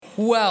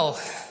Well,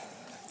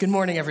 good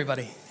morning,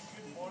 everybody.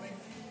 Good morning.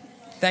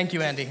 Thank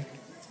you, Andy.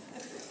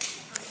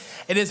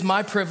 It is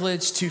my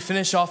privilege to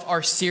finish off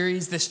our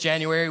series this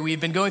January.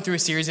 We've been going through a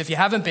series. If you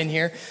haven't been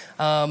here,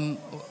 I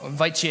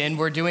invite you in.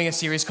 We're doing a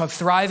series called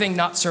Thriving,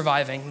 Not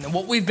Surviving. And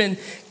what we've been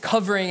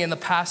covering in the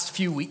past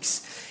few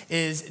weeks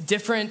is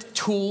different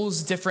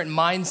tools, different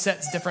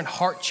mindsets, different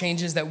heart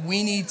changes that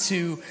we need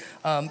to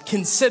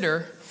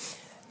consider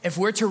if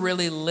we're to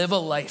really live a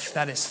life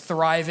that is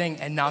thriving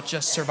and not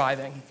just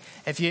surviving.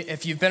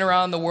 If you've been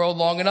around the world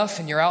long enough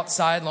and you're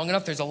outside long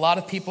enough, there's a lot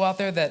of people out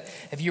there that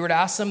if you were to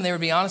ask them, they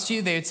would be honest with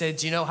you. They would say,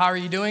 do you know, how are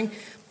you doing?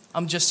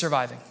 I'm just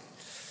surviving.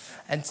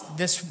 And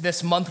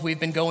this month we've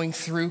been going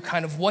through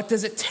kind of what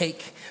does it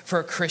take for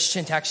a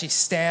Christian to actually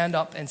stand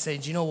up and say,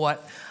 do you know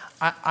what?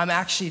 I'm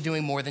actually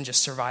doing more than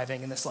just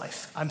surviving in this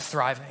life. I'm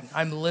thriving.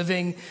 I'm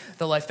living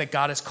the life that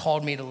God has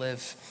called me to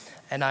live.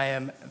 And I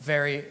am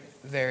very,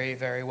 very,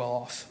 very well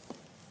off.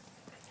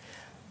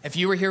 If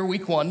you were here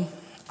week one,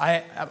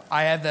 I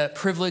had the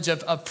privilege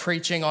of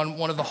preaching on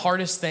one of the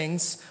hardest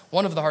things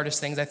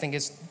I think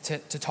is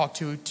to talk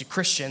to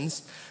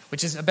Christians,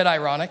 which is a bit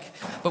ironic,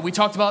 but we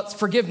talked about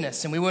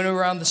forgiveness and we went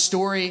around the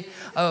story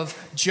of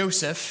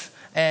Joseph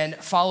and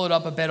followed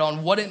up a bit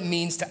on what it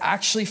means to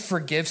actually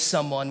forgive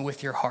someone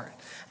with your heart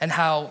and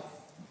how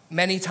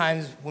many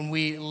times when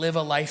we live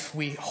a life,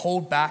 we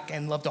hold back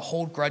and love to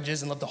hold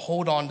grudges and love to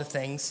hold on to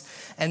things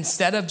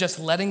instead of just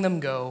letting them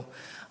go.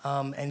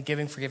 And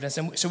giving forgiveness.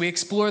 And so we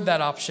explored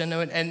that option.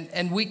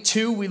 And week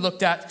two, we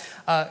looked at,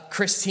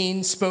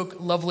 Christine spoke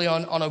lovely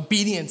on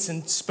obedience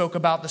and spoke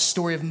about the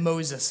story of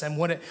Moses and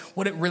what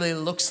it really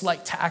looks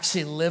like to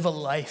actually live a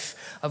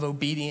life of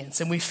obedience.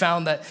 And we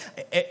found that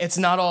it's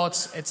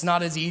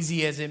not as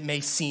easy as it may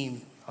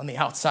seem on the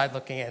outside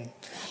looking in.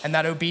 And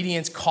that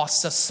obedience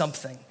costs us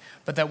something,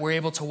 but that we're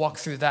able to walk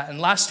through that.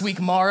 And last week,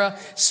 Mara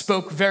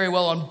spoke very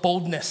well on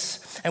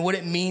boldness and what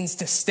it means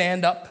to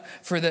stand up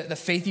for the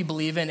faith you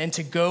believe in and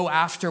to go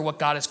after what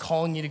God is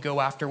calling you to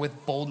go after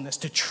with boldness,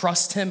 to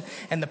trust him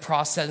in the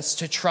process,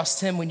 to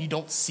trust him when you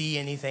don't see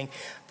anything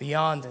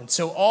beyond him.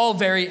 So all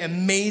very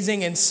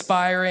amazing,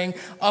 inspiring,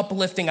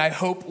 uplifting, I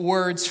hope,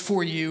 words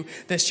for you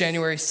this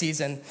January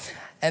season.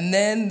 And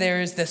then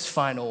there's this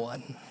final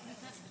one.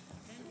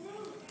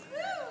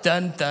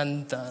 Dun,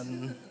 dun,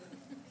 dun.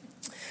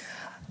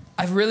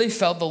 I've really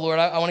felt the Lord.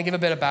 I want to give a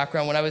bit of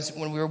background.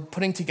 When we were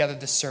putting together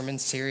this sermon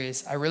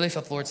series, I really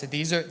felt the Lord say,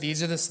 "These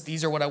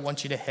are what I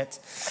want you to hit."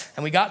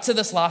 And we got to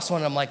this last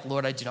one, and I'm like,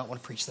 "Lord, I do not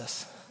want to preach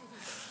this."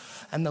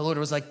 And the Lord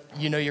was like,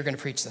 "You know you're going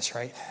to preach this,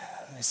 right?"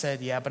 And I said,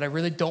 "Yeah, but I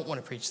really don't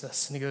want to preach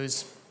this." And he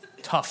goes,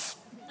 "Tough."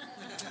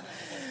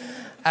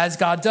 As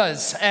God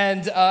does.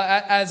 And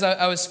as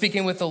I was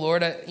speaking with the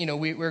Lord,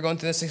 we were going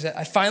through this.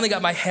 I finally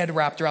got my head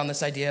wrapped around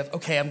this idea of,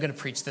 okay, I'm going to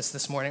preach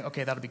this morning.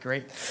 Okay, that'll be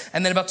great.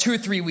 And then about 2 or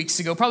 3 weeks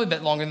ago, probably a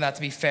bit longer than that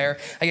to be fair,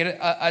 I get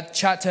a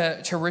chat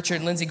to Richard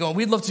and Lindsay going,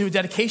 we'd love to do a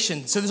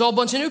dedication. So there's all a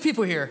bunch of new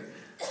people here.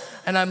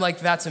 And I'm like,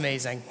 that's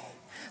amazing.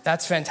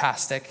 That's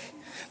fantastic.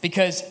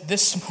 Because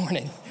this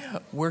morning,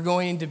 we're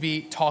going to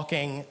be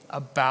talking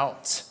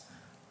about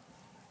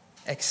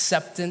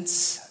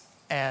acceptance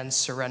and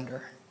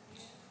surrender.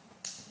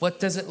 What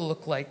does it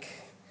look like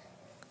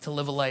to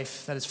live a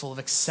life that is full of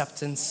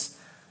acceptance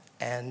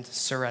and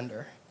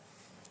surrender?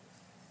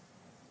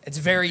 It's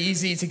very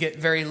easy to get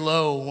very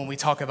low when we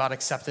talk about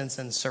acceptance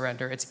and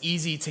surrender. It's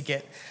easy to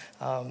get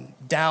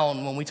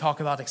down when we talk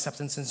about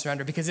acceptance and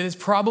surrender because it is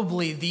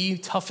probably the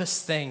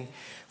toughest thing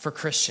for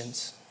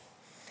Christians.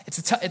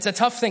 It's a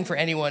tough thing for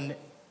anyone,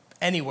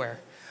 anywhere.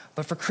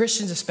 But for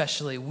Christians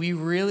especially, we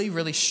really,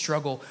 really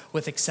struggle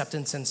with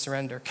acceptance and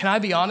surrender. Can I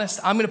be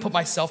honest? I'm going to put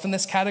myself in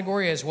this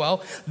category as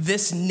well.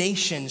 This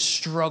nation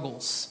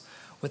struggles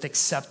with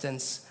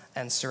acceptance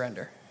and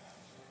surrender.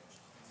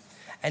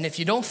 And if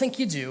you don't think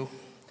you do,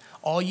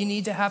 all you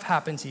need to have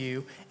happen to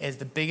you is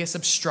the biggest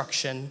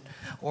obstruction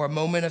or a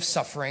moment of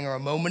suffering or a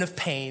moment of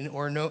pain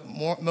or a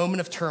moment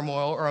of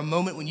turmoil or a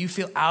moment when you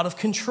feel out of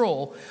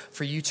control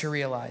for you to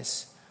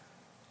realize,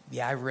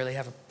 yeah, I really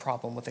have a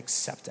problem with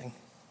accepting.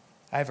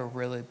 I have a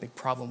really big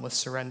problem with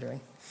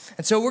surrendering.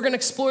 And so we're going to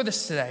explore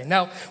this today.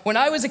 Now, when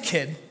I was a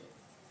kid,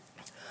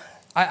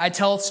 I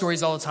tell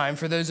stories all the time.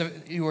 For those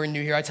of you who are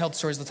new here, I tell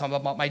stories all the time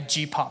about my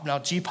G-Pop. Now,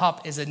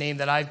 G-Pop is a name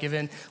that I've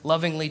given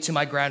lovingly to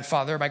my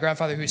grandfather. My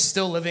grandfather, who's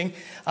still living,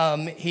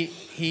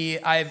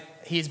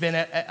 he's been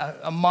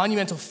a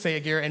monumental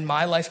figure in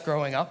my life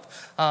growing up,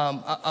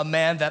 a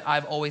man that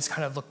I've always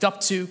kind of looked up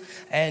to.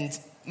 And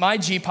my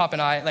G-Pop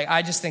and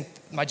I just think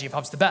my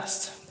G-Pop's the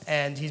best.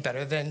 And he's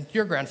better than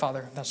your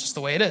grandfather. That's just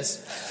the way it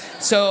is.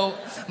 So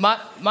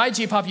my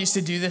G-Pop used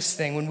to do this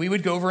thing when we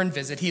would go over and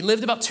visit. He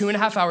lived about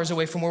 2.5 hours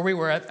away from where we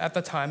were at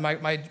the time,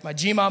 my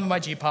G-Mom and my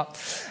G-Pop.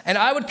 And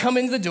I would come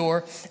into the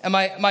door, and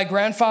my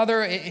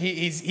grandfather,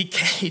 he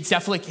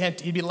definitely can't,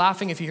 he'd be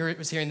laughing if he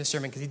was hearing the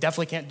sermon, because he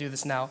definitely can't do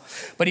this now.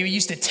 But he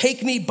used to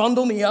take me,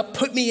 bundle me up,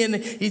 put me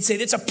in, he'd say,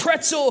 it's a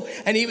pretzel,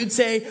 and he would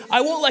say,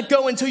 I won't let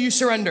go until you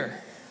surrender.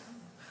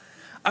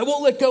 I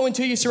won't let go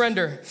until you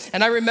surrender.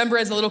 And I remember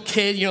as a little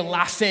kid,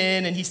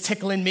 laughing, and he's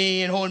tickling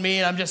me and holding me,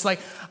 and I'm just like,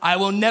 I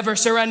will never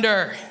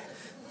surrender.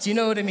 Do you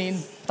know what I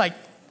mean? Like,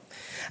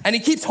 and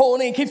he keeps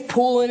holding, he keeps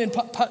pulling and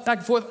back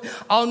and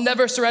forth. I'll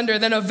never surrender.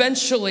 Then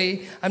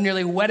eventually, I'm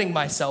nearly wetting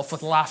myself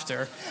with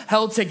laughter,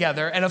 held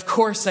together. And of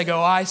course, I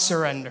go, I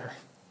surrender.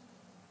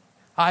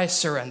 I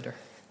surrender.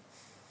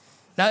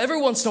 Now,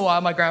 every once in a while,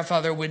 my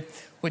grandfather would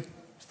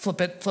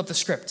flip the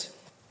script.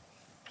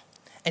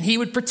 And he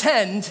would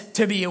pretend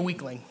to be a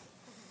weakling.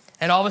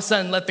 And all of a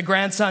sudden, let the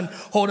grandson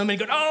hold him and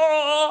go,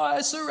 oh, I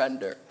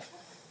surrender.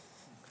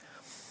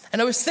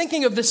 And I was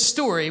thinking of this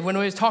story when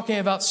we were talking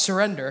about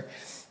surrender.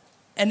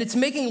 And it's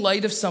making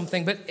light of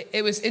something, but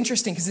it was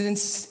interesting because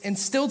it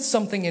instilled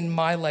something in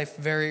my life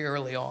very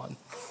early on.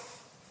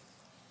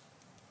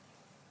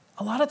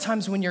 A lot of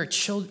times when you're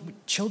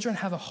children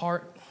have a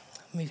heart,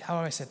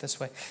 how do I say it this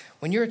way?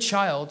 When you're a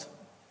child,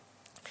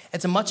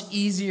 it's a much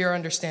easier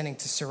understanding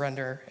to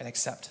surrender and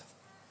accept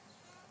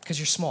because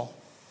you're small.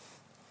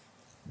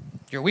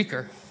 You're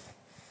weaker.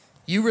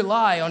 You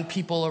rely on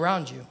people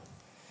around you.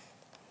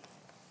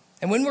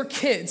 And when we're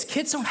kids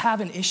don't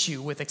have an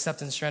issue with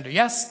acceptance and surrender.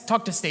 Yes,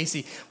 talk to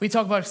Stacy. We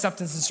talk about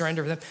acceptance and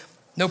surrender with them.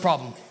 No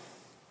problem.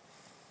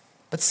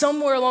 But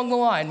somewhere along the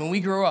line, when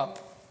we grow up,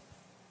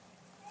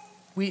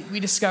 we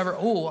discover,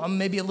 oh, I'm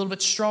maybe a little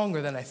bit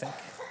stronger than I think.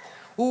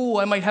 Oh,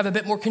 I might have a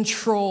bit more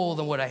control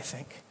than what I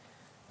think.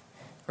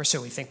 Or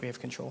so we think we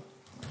have control.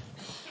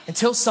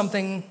 Until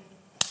something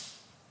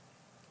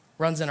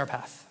runs in our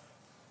path.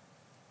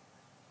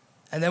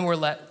 And then we're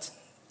let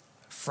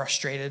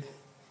frustrated,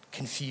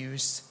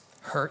 confused,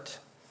 hurt,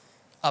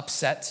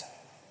 upset.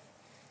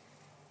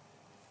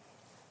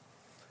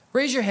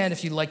 Raise your hand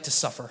if you like to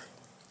suffer.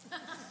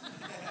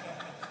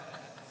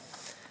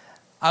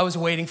 I was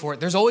waiting for it.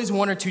 There's always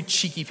one or two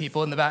cheeky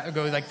people in the back who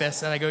go like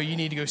this, and I go, you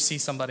need to go see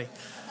somebody.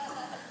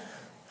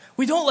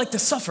 We don't like to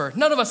suffer.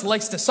 None of us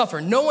likes to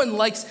suffer. No one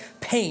likes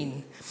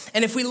pain.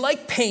 And if we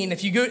like pain,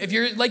 if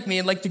you're like me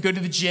and like to go to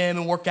the gym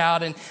and work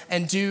out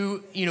and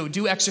do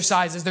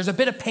exercises, there's a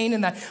bit of pain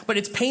in that, but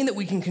it's pain that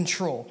we can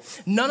control.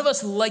 None of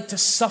us like to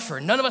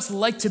suffer. None of us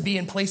like to be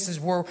in places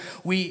where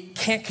we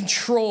can't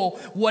control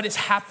what is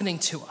happening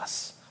to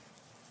us.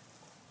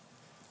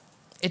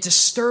 It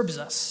disturbs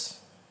us.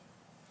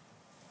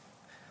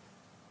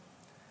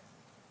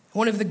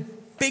 One of the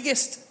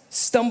biggest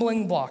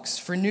stumbling blocks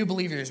for new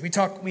believers,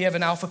 we have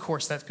an alpha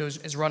course that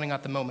is running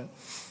at the moment.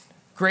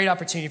 Great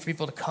opportunity for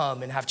people to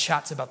come and have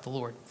chats about the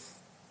Lord.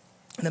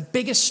 And the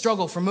biggest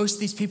struggle for most of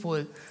these people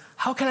is,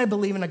 how can I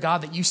believe in a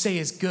God that you say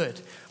is good,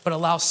 but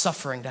allows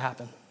suffering to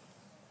happen?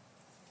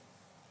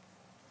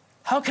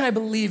 How can I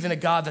believe in a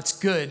God that's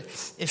good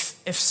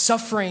if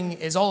suffering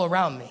is all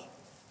around me?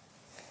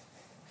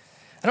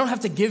 I don't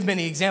have to give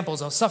many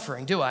examples of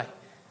suffering, do I?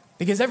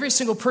 Because every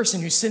single person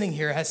who's sitting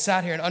here has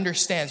sat here and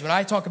understands. When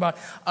I talk about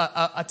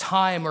a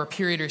time or a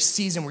period or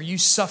season where you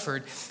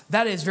suffered,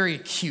 that is very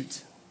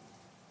acute.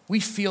 We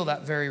feel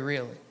that very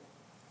really.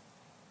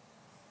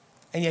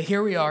 And yet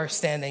here we are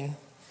standing,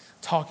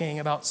 talking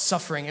about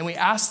suffering. And we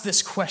ask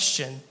this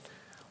question,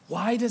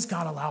 why does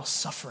God allow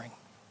suffering?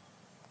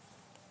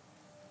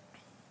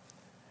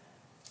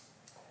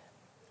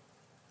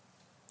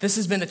 This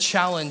has been a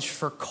challenge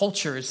for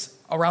cultures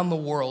around the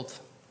world.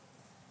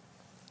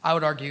 I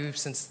would argue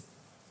since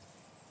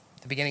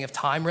the beginning of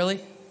time,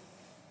 really.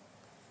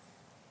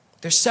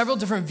 There's several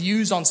different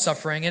views on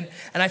suffering, and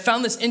I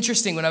found this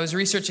interesting when I was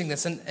researching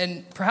this,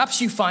 and perhaps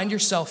you find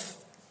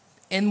yourself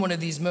in one of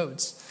these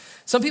modes.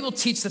 Some people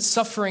teach that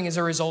suffering is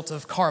a result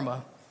of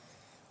karma.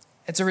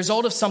 It's a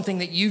result of something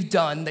that you've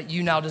done that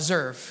you now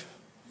deserve,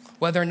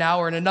 whether now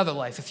or in another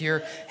life. If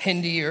you're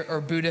Hindi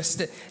or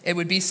Buddhist, it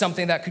would be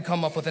something that could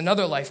come up with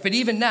another life. But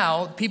even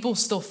now, people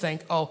still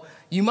think, oh,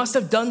 you must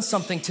have done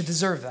something to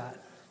deserve that.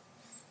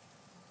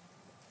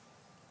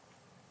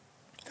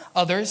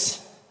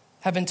 Others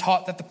have been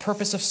taught that the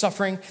purpose of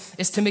suffering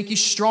is to make you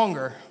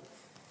stronger.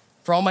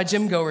 For all my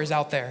gym goers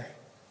out there,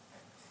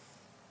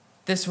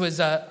 this was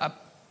a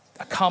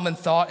common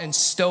thought in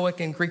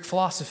Stoic and Greek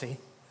philosophy.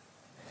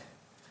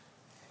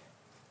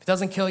 If it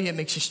doesn't kill you, it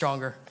makes you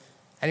stronger.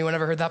 Anyone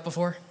ever heard that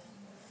before?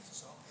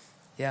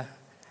 Yeah.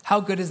 How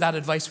good is that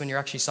advice when you're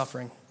actually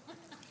suffering?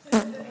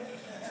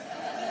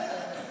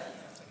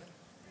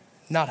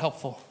 Not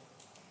helpful.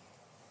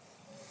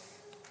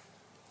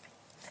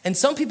 And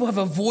some people have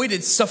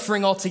avoided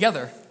suffering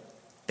altogether.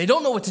 They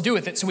don't know what to do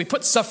with it, so we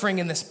put suffering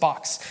in this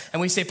box.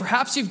 And we say,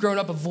 perhaps you've grown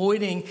up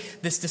avoiding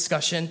this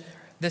discussion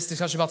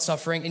about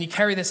suffering, and you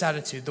carry this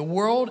attitude. The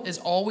world is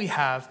all we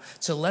have,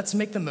 so let's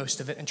make the most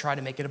of it and try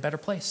to make it a better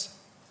place.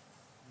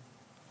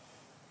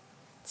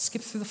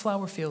 Skip through the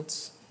flower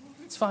fields.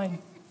 It's fine.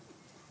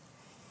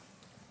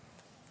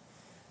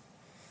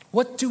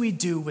 What do we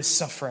do with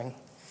suffering?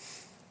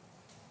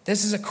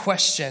 This is a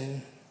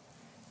question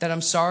that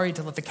I'm sorry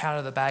to let the cat out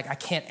of the bag. I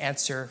can't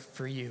answer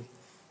for you.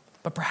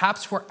 But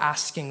perhaps we're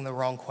asking the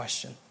wrong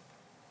question.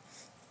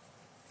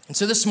 And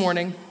so this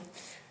morning,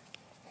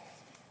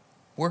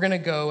 we're going to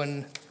go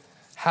and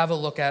have a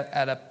look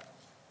at a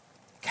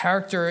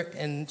character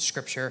in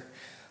Scripture,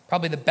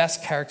 probably the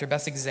best character,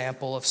 best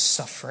example of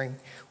suffering.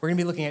 We're going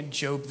to be looking at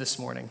Job this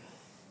morning.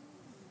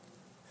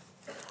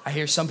 I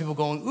hear some people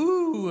going,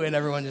 ooh, and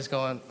everyone just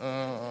going,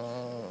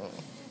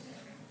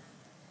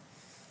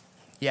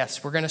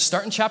 Yes, we're going to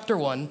start in chapter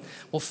 1.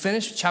 We'll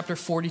finish chapter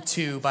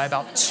 42 by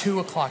about 2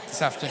 o'clock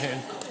this afternoon.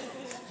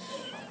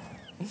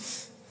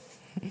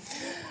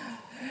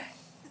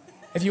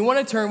 If you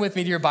want to turn with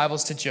me to your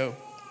Bibles to Job.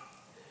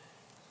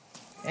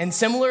 And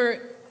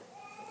similar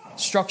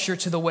structure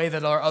to the way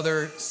that our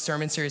other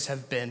sermon series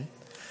have been,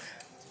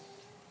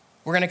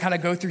 we're going to kind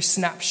of go through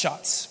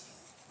snapshots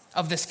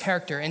of this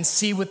character and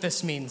see what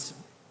this means.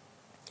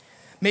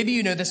 Maybe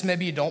you know this,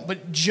 maybe you don't,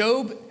 but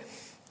Job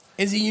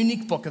is a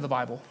unique book of the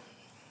Bible.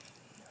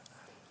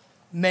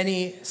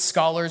 Many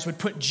scholars would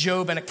put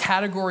Job in a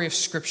category of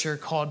scripture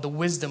called the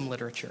wisdom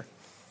literature.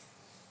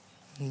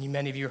 And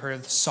many of you heard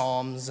of the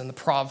Psalms and the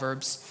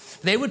Proverbs.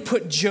 They would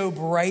put Job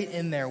right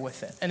in there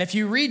with it. And if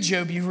you read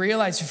Job, you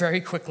realize very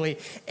quickly,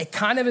 it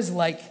kind of is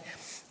like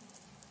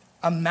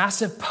a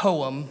massive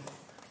poem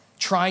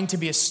trying to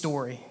be a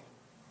story.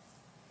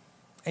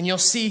 And you'll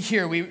see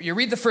here, you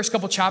read the first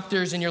couple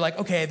chapters and you're like,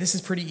 okay, this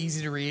is pretty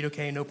easy to read.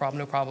 Okay, no problem,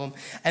 no problem.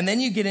 And then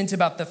you get into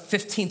about the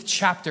 15th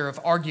chapter of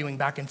arguing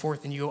back and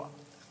forth and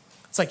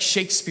it's like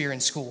Shakespeare in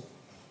school.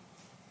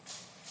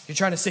 You're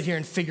trying to sit here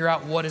and figure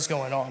out what is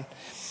going on.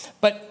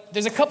 But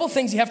there's a couple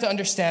things you have to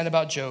understand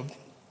about Job.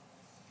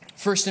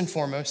 First and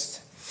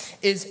foremost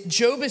is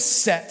Job is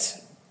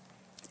set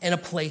in a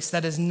place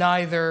that is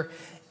neither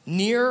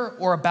near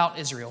or about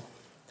Israel.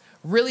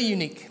 Really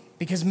unique.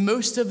 Because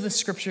most of the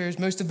scriptures,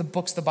 most of the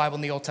books of the Bible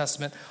in the Old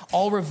Testament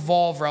all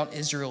revolve around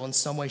Israel in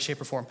some way, shape,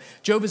 or form.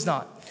 Job is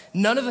not.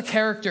 None of the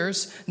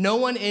characters, no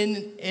one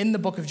in the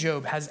book of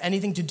Job has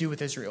anything to do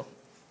with Israel,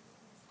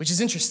 which is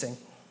interesting.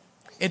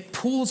 It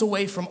pulls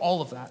away from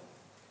all of that.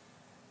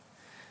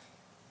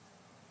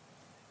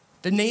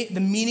 The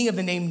meaning of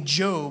the name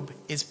Job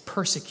is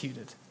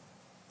persecuted.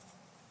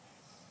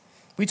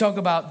 We talk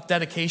about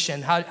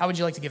dedication. How would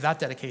you like to give that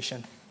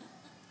dedication?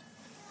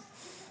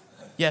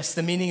 Yes,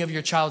 the meaning of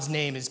your child's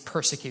name is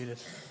persecuted.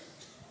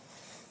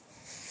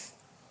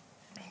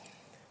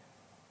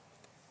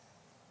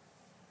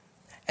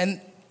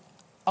 And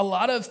a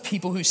lot of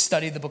people who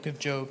study the book of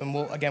Job, and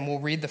we'll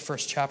read the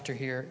first chapter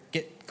here,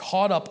 get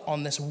caught up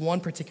on this one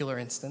particular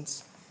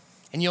instance.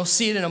 And you'll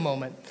see it in a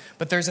moment.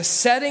 But there's a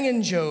setting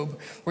in Job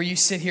where you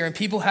sit here and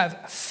people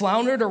have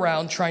floundered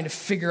around trying to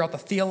figure out the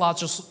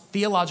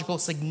theological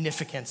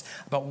significance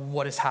about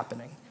what is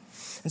happening.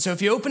 And so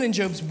if you open in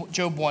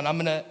Job 1, I'm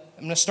going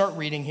to start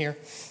reading here.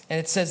 And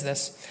it says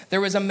this. There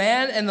was a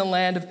man in the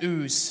land of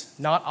Uz,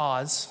 not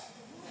Oz.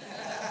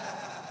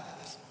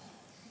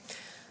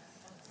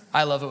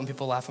 I love it when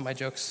people laugh at my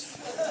jokes.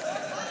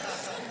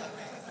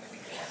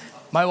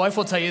 My wife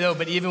will tell you though,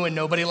 but even when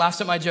nobody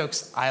laughs at my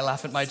jokes, I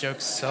laugh at my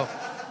jokes. So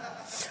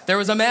there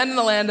was a man in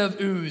the land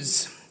of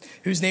Uz,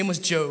 whose name was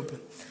Job.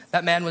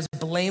 That man was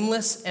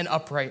blameless and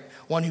upright,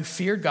 one who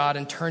feared God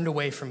and turned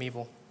away from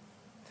evil.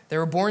 There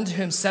were born to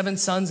him 7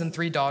 sons and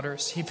 3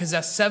 daughters. He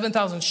possessed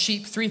 7,000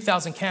 sheep,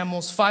 3,000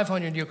 camels,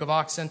 500 yoke of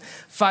oxen,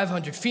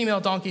 500 female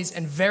donkeys,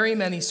 and very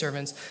many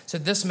servants. So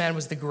this man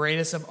was the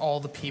greatest of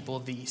all the people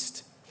of the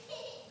East.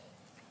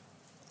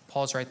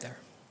 Pause right there.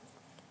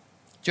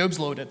 Job's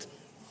loaded.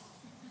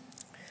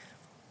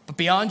 But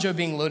beyond Job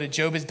being loaded,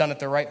 Job has done it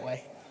the right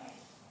way.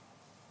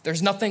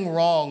 There's nothing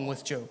wrong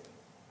with Job.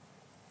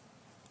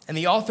 And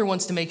the author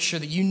wants to make sure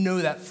that you know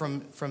that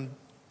from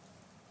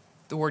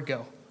the word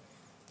go.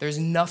 There's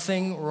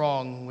nothing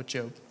wrong with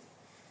Job.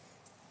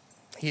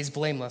 He is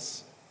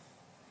blameless.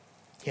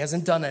 He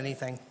hasn't done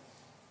anything.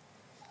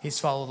 He's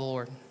followed the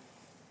Lord.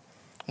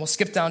 We'll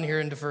skip down here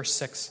into verse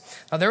 6.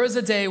 Now there was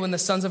a day when the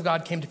sons of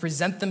God came to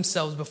present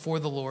themselves before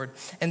the Lord,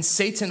 and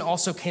Satan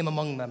also came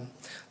among them.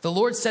 The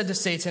Lord said to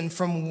Satan,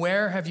 "From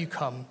where have you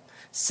come?"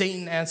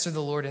 Satan answered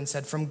the Lord and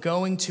said, "From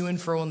going to and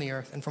fro on the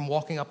earth, and from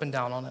walking up and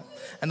down on it."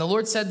 And the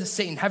Lord said to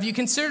Satan, "Have you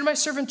considered my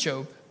servant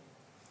Job?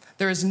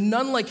 There is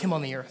none like him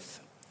on the earth,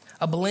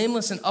 a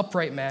blameless and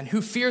upright man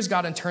who fears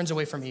God and turns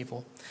away from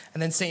evil."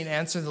 And then Satan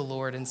answered the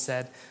Lord and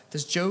said,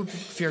 "Does Job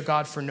fear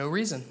God for no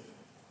reason?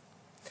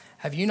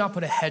 Have you not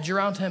put a hedge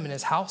around him and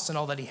his house and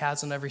all that he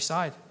has on every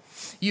side?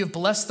 You have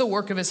blessed the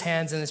work of his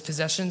hands, and his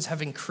possessions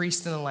have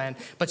increased in the land.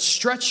 But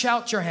stretch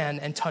out your hand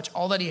and touch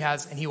all that he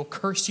has, and he will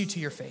curse you to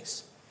your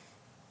face."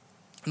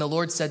 And the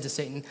Lord said to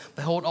Satan,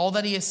 "Behold, all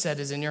that he has said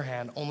is in your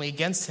hand. Only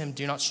against him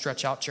do not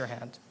stretch out your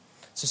hand."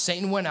 So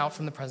Satan went out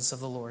from the presence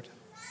of the Lord.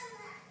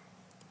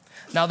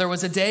 Now there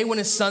was a day when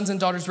his sons and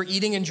daughters were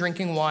eating and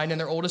drinking wine in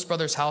their oldest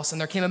brother's house, and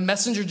there came a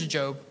messenger to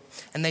Job.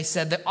 And they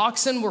said, "The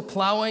oxen were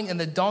plowing and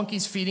the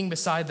donkeys feeding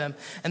beside them,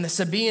 and the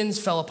Sabaeans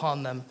fell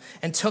upon them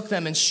and took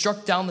them and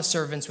struck down the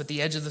servants with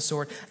the edge of the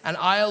sword, and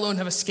I alone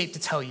have escaped to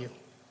tell you."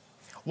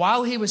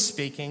 While he was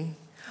speaking,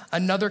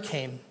 another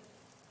came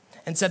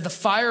and said, "The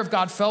fire of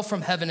God fell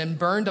from heaven and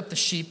burned up the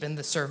sheep and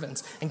the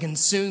servants and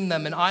consumed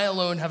them, and I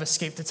alone have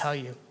escaped to tell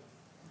you."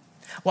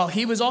 While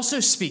he was also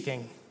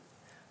speaking,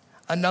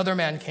 another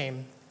man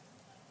came.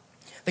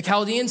 The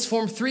Chaldeans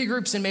formed 3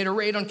 groups and made a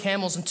raid on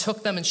camels and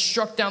took them and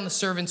struck down the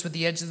servants with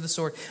the edge of the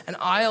sword. And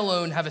I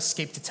alone have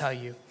escaped to tell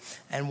you.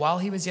 And while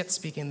he was yet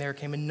speaking, there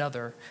came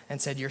another and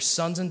said, your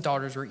sons and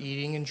daughters were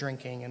eating and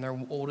drinking in their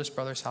oldest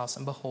brother's house.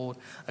 And behold,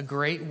 a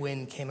great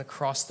wind came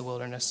across the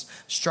wilderness,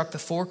 struck the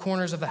 4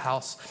 corners of the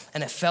house,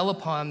 and it fell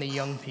upon the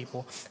young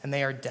people, and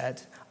they are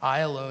dead. I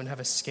alone have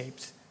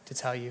escaped to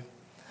tell you.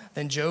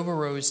 Then Job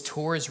arose,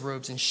 tore his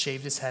robes, and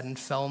shaved his head, and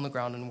fell on the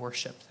ground and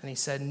worshipped. And he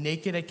said,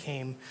 naked I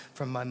came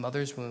from my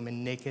mother's womb,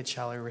 and naked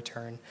shall I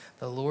return.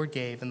 The Lord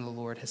gave, and the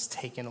Lord has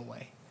taken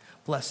away.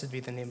 Blessed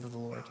be the name of the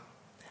Lord.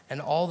 And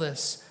all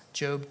this,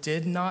 Job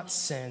did not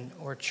sin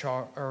or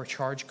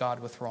charge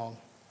God with wrong.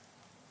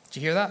 Did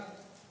you hear that?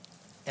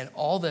 And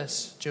all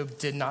this, Job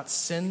did not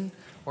sin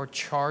or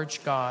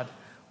charge God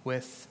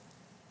with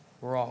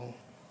wrong.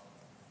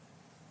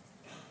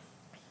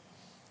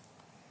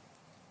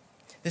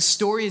 This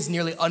story is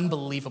nearly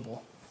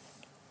unbelievable.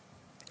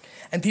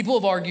 And people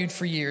have argued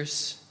for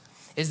years,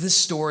 is this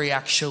story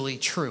actually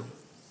true?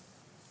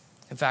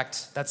 In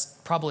fact, that's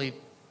probably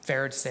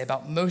fair to say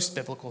about most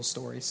biblical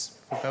stories.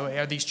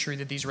 Are these true?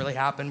 Did these really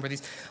happen? Were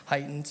these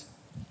heightened?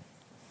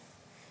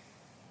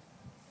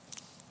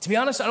 To be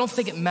honest, I don't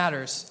think it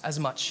matters as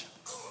much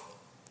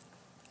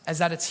as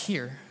that it's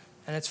here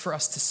and it's for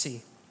us to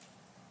see.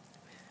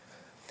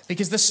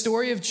 Because the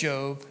story of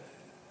Job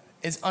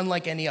is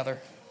unlike any other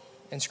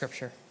in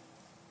Scripture.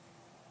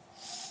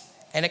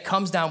 And it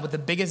comes down with the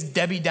biggest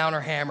Debbie Downer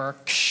hammer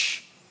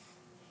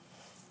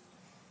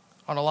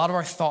on a lot of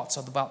our thoughts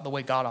about the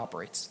way God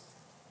operates.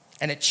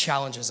 And it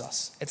challenges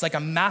us. It's like a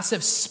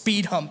massive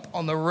speed hump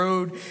on the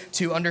road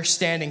to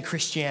understanding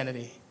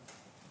Christianity.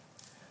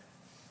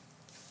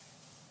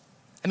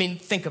 I mean,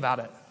 think about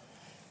it.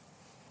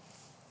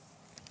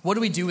 What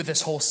do we do with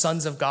this whole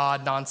sons of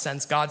God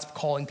nonsense? God's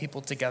calling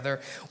people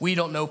together. We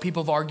don't know.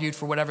 People have argued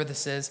for whatever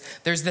this is.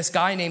 There's this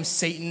guy named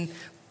Satan.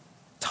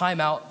 Time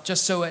out,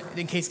 just so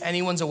in case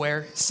anyone's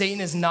aware.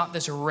 Satan is not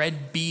this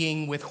red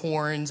being with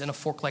horns and a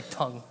fork-like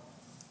tongue.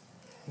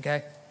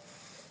 Okay?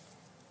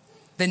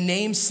 The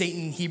name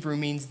Satan in Hebrew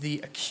means the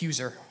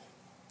accuser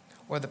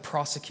or the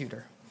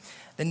prosecutor.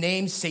 The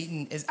name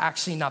Satan is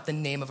actually not the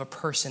name of a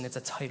person, it's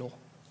a title.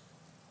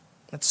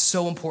 That's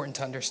so important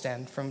to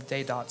understand from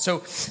day dot.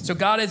 So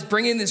God is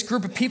bringing this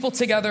group of people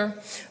together.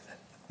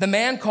 The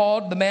man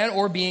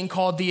or being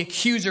called the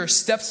accuser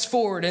steps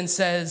forward and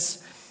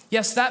says,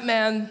 yes, that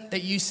man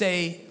that you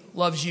say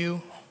loves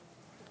you,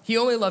 he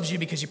only loves you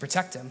because you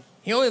protect him.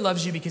 He only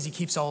loves you because he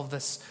keeps all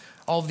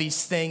of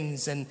these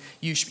things and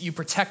you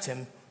protect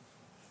him.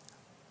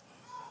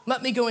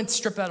 Let me go and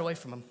strip that away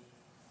from him.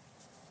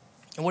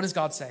 And what does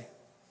God say?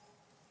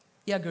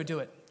 Yeah, go do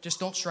it. Just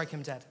don't strike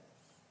him dead.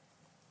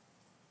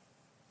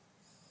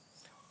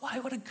 Why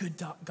would a good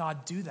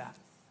God do that?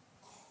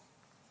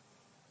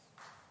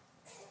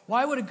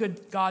 Why would a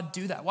good God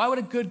do that? Why would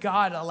a good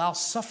God allow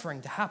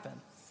suffering to happen?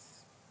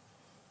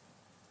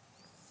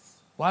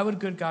 Why would a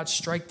good God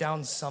strike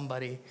down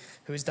somebody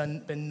who has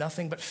been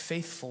nothing but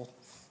faithful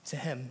to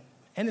him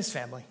and his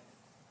family?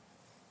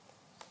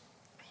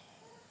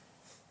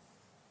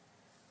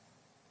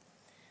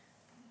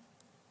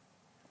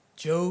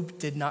 Job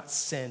did not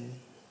sin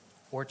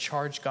or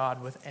charge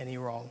God with any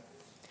wrong.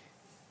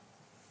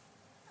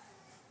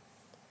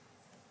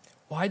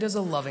 Why does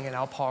a loving and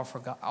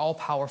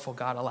all-powerful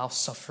God allow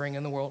suffering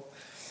in the world?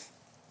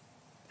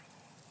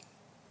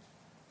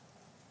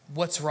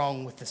 What's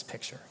wrong with this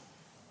picture?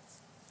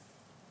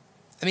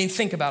 I mean,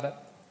 think about it.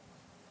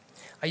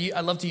 I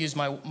love to use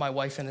my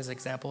wife in as an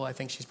example. I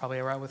think she's probably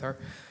all right with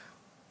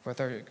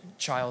her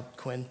child,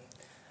 Quinn.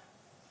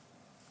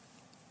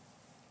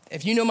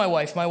 If you know my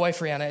wife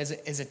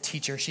Rihanna is a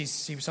teacher. She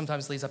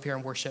sometimes leads up here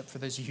in worship, for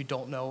those of you who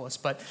don't know us.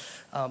 But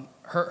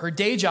her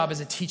day job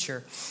is a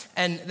teacher.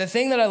 And the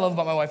thing that I love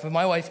about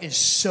my wife is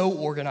so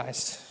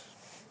organized.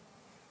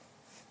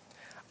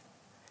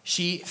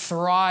 She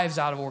thrives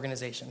out of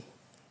organization.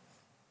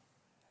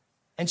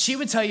 And she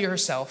would tell you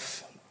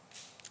herself,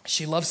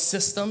 she loves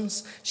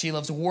systems. She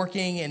loves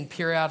working and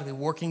periodically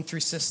working through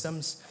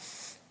systems.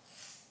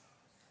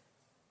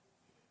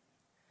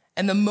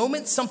 And the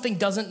moment something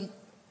doesn't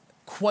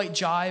quite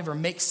jive or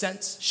make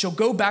sense, she'll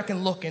go back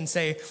and look and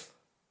say,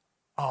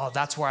 oh,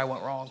 that's where I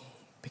went wrong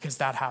because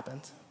that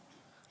happened.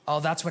 Oh,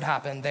 that's what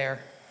happened there.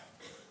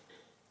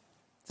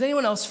 Does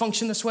anyone else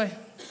function this way?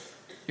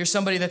 You're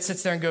somebody that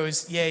sits there and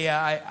goes,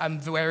 I'm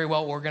very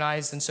well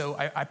organized, and so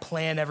I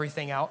plan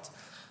everything out.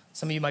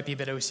 Some of you might be a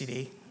bit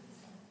OCD.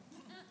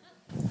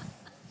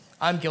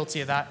 I'm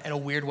guilty of that in a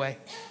weird way.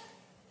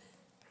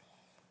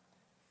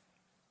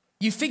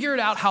 You figured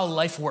out how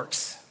life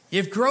works.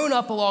 You've grown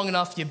up long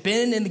enough, you've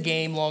been in the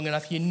game long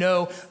enough, you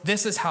know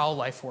this is how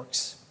life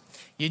works.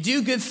 You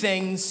do good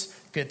things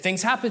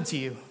happen to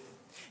you.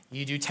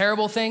 You do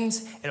terrible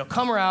things, it'll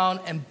come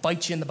around and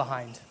bite you in the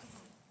behind.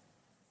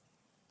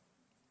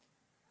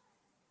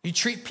 You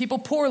treat people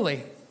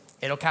poorly,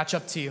 it'll catch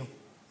up to you.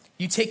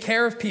 You take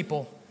care of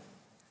people,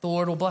 the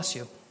Lord will bless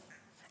you.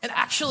 And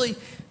actually,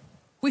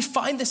 we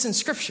find this in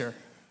Scripture.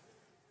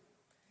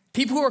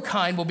 People who are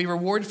kind will be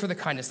rewarded for their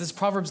kindness. This is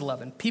Proverbs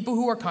 11. People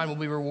who are kind will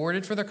be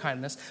rewarded for their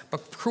kindness,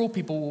 but cruel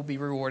people will be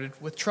rewarded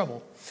with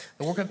trouble.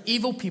 The work of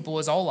evil people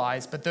is all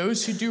lies, but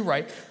those who do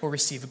right will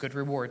receive a good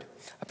reward.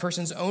 A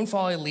person's own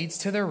folly leads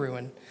to their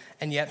ruin,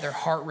 and yet their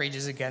heart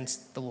rages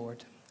against the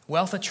Lord.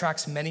 Wealth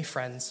attracts many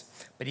friends,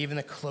 but even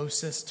the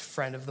closest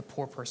friend of the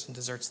poor person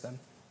deserts them.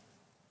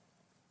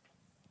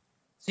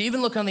 So you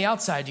even look on the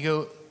outside, you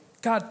go,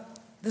 God,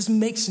 this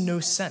makes no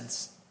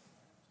sense.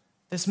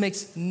 This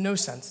makes no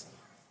sense.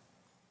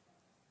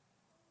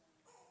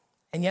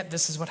 And yet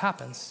this is what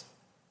happens.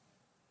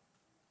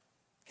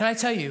 Can I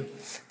tell you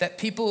that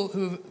people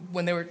who,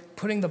 when they were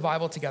putting the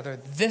Bible together,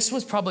 this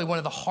was probably one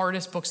of the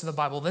hardest books of the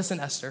Bible. This and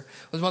Esther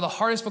was one of the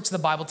hardest books of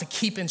the Bible to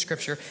keep in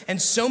Scripture.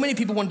 And so many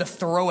people wanted to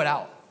throw it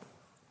out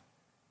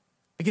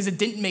because it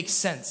didn't make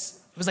sense.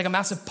 It was like a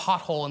massive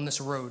pothole in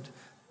this road,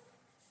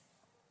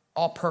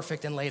 all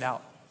perfect and laid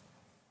out.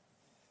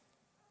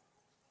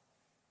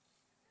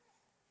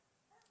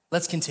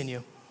 Let's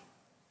continue.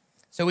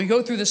 So we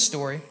go through this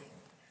story.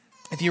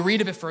 If you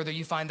read a bit further,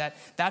 you find that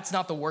that's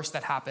not the worst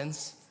that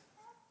happens.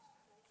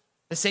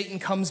 The Satan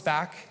comes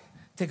back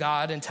to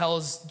God and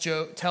tells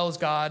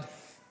God,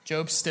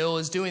 Job still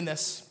is doing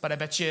this, but I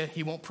bet you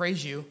he won't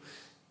praise you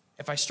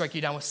if I strike you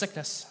down with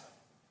sickness.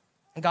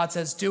 And God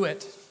says, do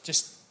it,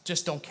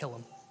 just don't kill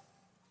him.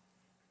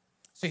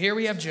 So here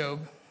we have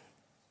Job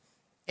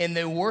in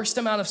the worst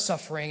amount of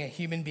suffering a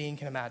human being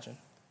can imagine.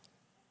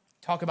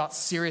 Talk about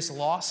serious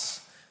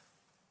loss.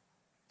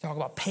 Talk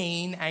about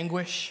pain,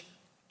 anguish,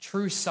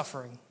 true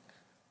suffering.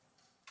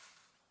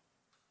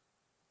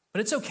 But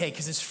it's okay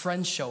because his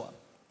friends show up.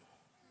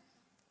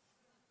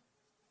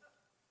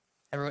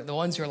 Everyone, the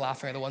ones who are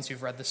laughing are the ones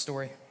who've read this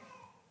story.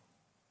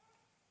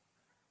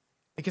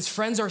 Because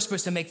friends are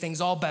supposed to make things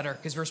all better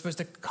because we're supposed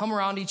to come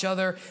around each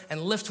other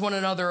and lift one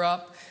another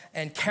up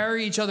and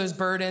carry each other's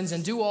burdens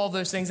and do all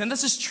those things. And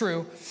this is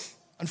true.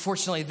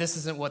 Unfortunately, this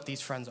isn't what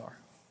these friends are.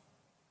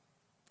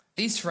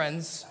 These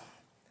friends,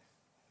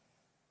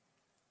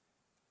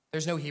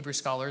 there's no Hebrew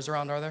scholars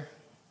around, are there?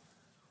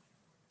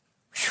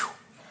 Whew.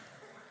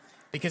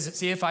 Because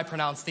see, if I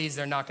pronounce these,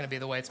 they're not going to be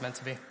the way it's meant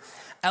to be.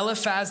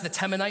 Eliphaz the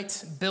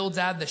Temanite,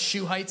 Bildad the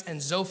Shuhite,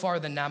 and Zophar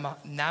the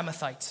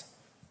Naamathite.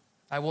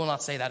 I will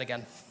not say that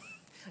again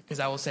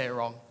because I will say it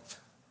wrong.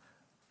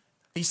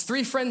 These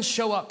three friends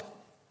show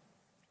up,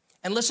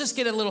 and let's just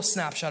get a little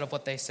snapshot of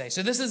what they say.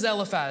 So this is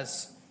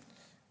Eliphaz.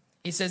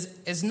 He says,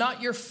 is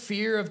not your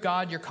fear of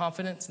God your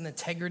confidence, and the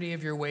integrity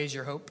of your ways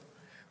your hope?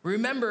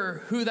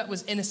 Remember who that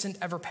was innocent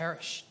ever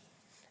perished,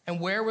 and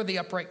where were the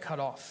upright cut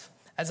off?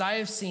 As I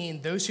have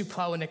seen, those who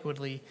plow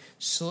iniquity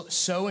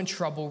sow in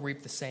trouble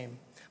reap the same.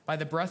 By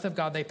the breath of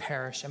God they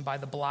perish, and by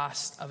the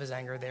blast of his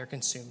anger they are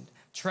consumed.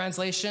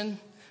 Translation,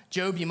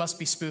 Job, you must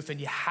be spoofing.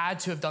 You had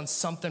to have done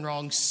something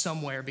wrong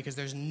somewhere because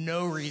there's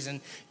no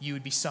reason you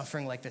would be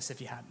suffering like this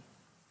if you hadn't.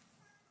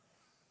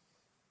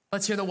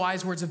 Let's hear the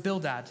wise words of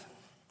Bildad.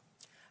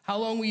 How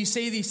long will you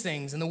say these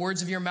things, and the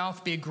words of your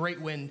mouth be a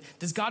great wind?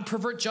 Does God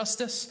pervert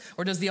justice,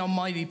 or does the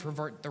Almighty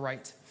pervert the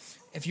right?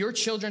 If your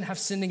children have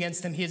sinned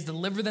against him, he has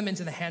delivered them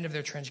into the hand of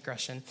their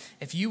transgression.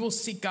 If you will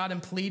seek God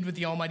and plead with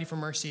the Almighty for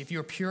mercy, if you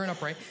are pure and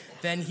upright,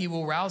 then he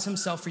will rouse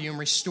himself for you and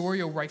restore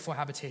your rightful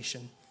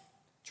habitation.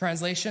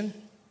 Translation,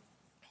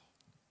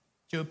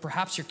 Job,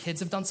 perhaps your kids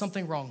have done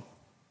something wrong.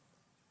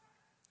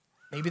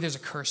 Maybe there's a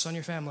curse on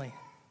your family.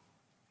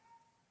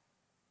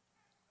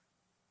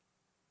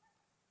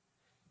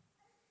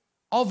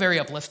 All very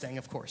uplifting,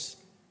 of course.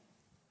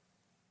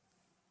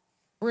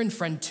 We're in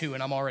friend 2,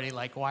 and I'm already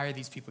like, why are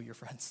these people your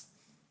friends?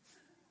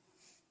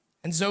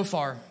 And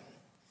Zophar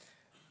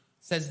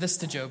says this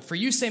to Job, for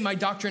you say my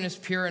doctrine is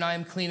pure and I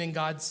am clean in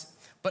God's,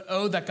 but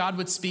oh, that God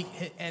would speak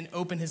and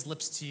open his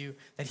lips to you,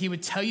 that he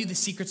would tell you the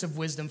secrets of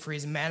wisdom, for he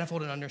is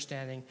manifold in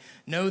understanding.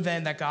 Know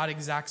then that God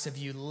exacts of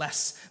you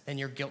less than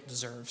your guilt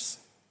deserves.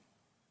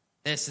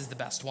 This is the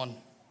best one.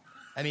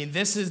 I mean,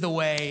 this is the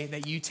way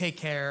that you take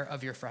care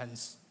of your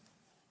friends.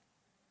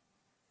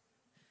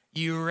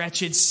 You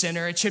wretched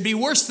sinner, it should be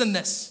worse than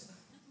this.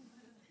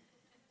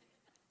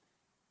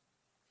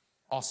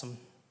 Awesome.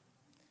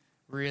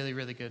 Really,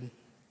 really good.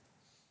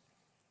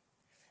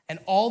 And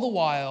all the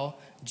while,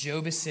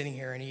 Job is sitting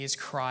here and his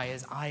cry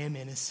is, I am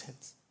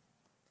innocent.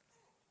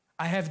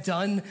 I have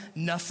done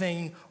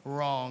nothing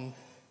wrong.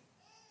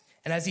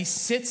 And as he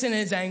sits in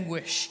his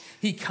anguish,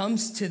 he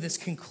comes to this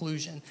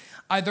conclusion.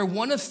 Either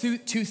one of two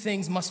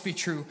things must be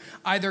true.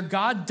 Either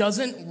God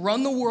doesn't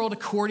run the world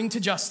according to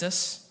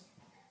justice,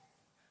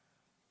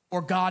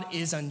 or God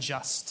is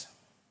unjust.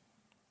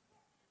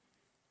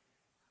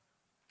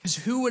 Because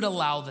who would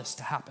allow this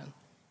to happen?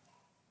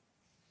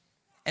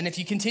 And if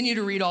you continue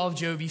to read all of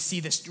Job, you see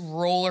this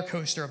roller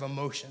coaster of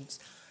emotions.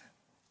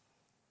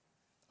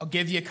 I'll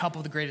give you a couple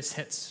of the greatest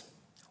hits.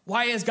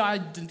 Why has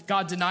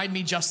God denied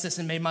me justice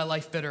and made my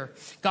life bitter?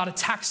 God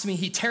attacks me.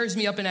 He tears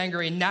me up in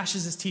anger and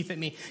gnashes his teeth at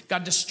me.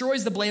 God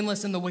destroys the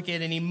blameless and the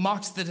wicked, and he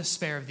mocks the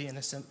despair of the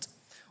innocent.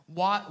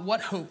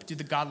 What hope do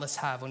the godless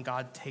have when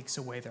God takes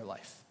away their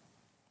life?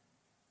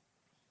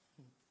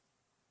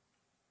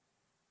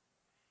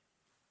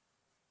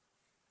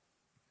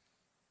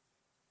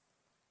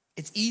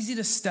 It's easy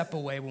to step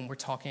away when we're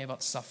talking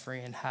about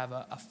suffering and have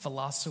a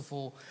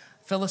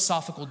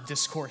philosophical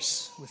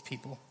discourse with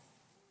people.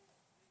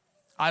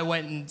 I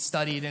went and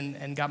studied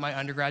and got my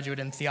undergraduate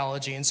in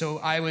theology, and so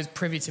I was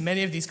privy to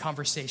many of these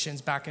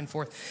conversations back and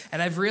forth,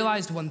 and I've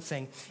realized one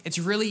thing. It's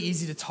really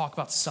easy to talk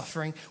about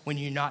suffering when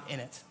you're not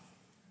in it.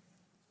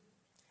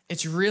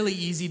 It's really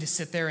easy to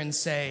sit there and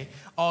say,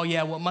 oh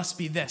yeah, well it must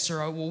be this,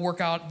 or we'll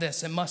work out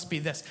this, it must be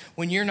this,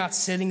 when you're not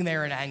sitting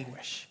there in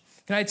anguish.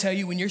 Can I tell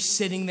you, when you're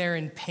sitting there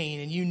in pain,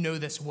 and you know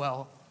this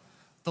well,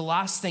 the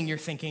last thing you're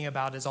thinking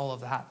about is all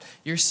of that.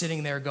 You're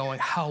sitting there going,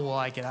 how will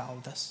I get out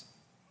of this?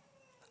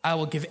 I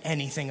will give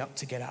anything up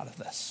to get out of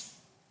this.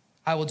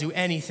 I will do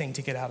anything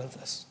to get out of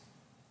this.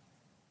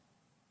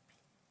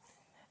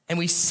 And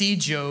we see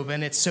Job,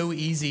 and it's so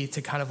easy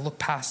to kind of look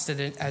past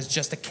it as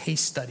just a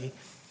case study.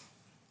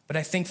 But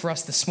I think for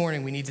us this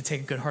morning, we need to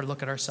take a good hard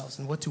look at ourselves.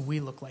 And what do we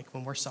look like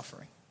when we're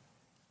suffering?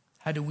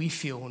 How do we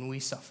feel when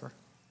we suffer?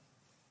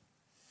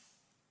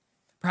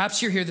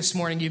 Perhaps you're here this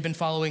morning, you've been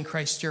following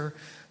Christ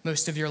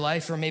most of your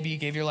life, or maybe you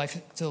gave your life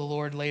to the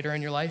Lord later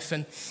in your life,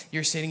 and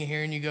you're sitting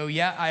here and you go,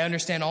 yeah, I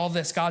understand all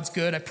this. God's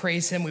good. I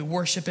praise him. We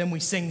worship him.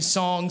 We sing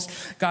songs.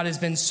 God has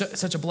been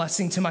such a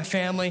blessing to my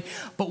family.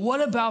 But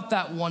what about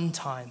that one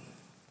time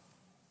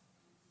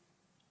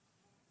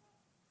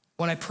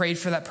when I prayed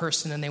for that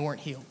person and they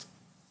weren't healed?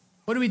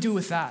 What do we do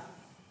with that?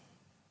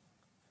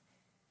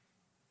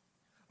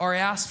 Or I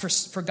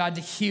asked for God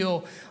to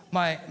heal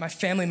my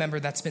family member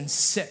that's been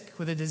sick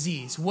with a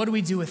disease. What do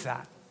we do with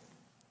that?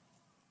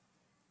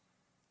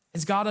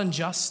 Is God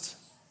unjust?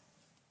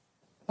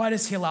 Why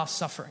does he allow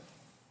suffering?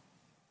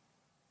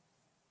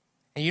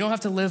 And you don't have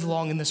to live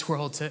long in this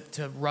world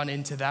to run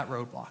into that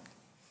roadblock.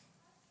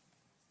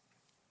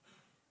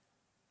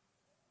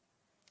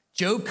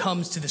 Job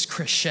comes to this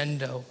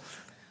crescendo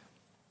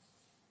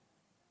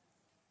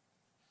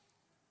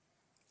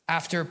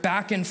after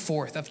back and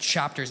forth of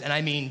chapters, and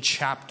I mean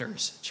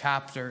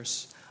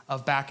chapters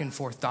of back and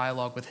forth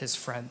dialogue with his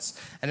friends.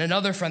 And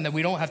another friend that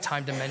we don't have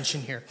time to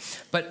mention here,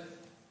 but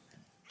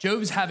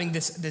Job's having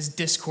this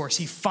discourse.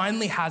 He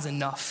finally has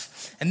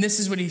enough. And this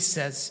is what he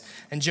says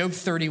in Job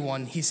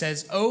 31. He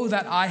says, oh,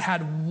 that I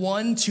had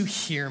one to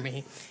hear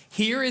me.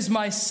 Here is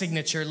my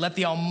signature. Let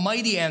the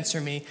Almighty answer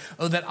me.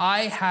 Oh, that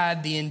I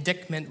had the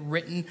indictment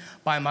written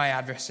by my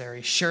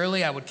adversary.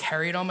 Surely I would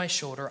carry it on my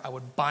shoulder. I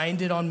would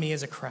bind it on me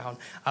as a crown.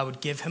 I would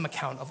give him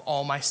account of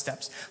all my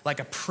steps. Like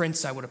a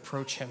prince, I would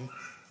approach him.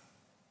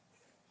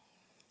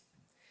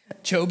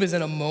 Job is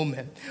in a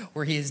moment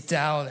where he is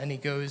down and he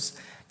goes,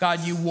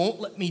 God, you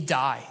won't let me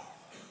die.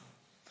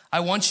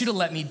 I want you to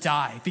let me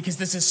die because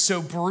this is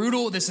so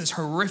brutal. This is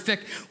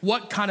horrific.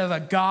 What kind of a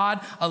God,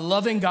 a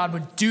loving God,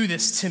 would do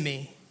this to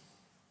me?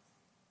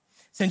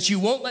 Since you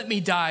won't let me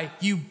die,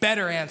 you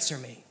better answer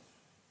me.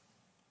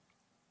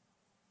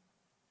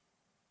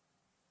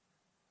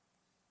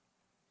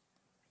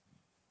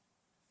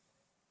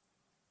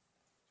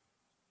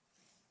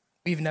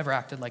 We've never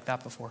acted like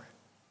that before.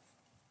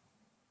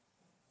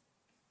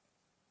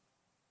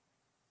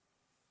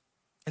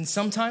 And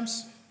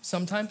sometimes,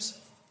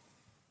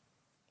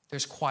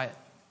 there's quiet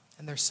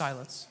and there's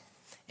silence.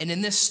 And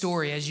in this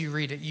story, as you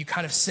read it, you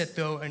kind of sit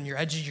though on your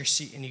edge of your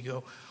seat and you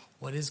go,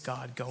 what is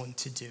God going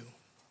to do?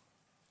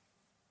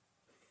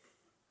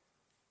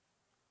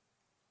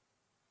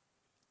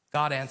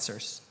 God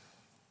answers.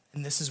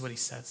 And this is what he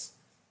says.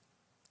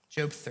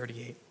 Job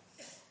 38.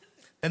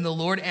 Then the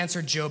Lord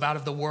answered Job out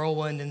of the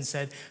whirlwind and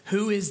said,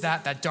 who is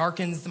that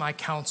darkens my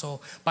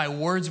counsel by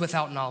words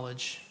without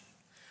knowledge?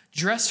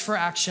 Dress for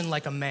action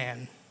like a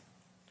man.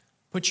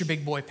 Put your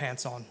big boy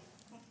pants on.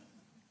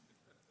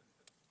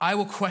 I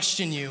will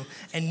question you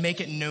and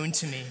make it known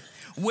to me.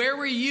 Where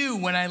were you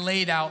when I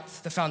laid out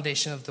the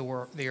foundation of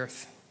the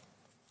earth?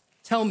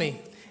 Tell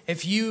me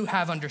if you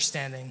have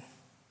understanding.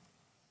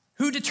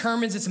 Who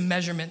determines its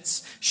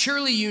measurements?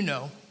 Surely you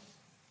know.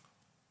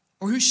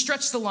 Or who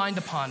stretched the line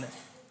upon it?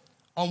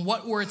 On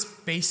what were its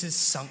bases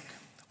sunk?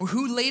 Or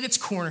who laid its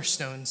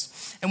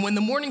cornerstones? And when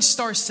the morning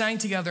stars sang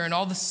together and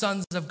all the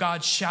sons of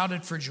God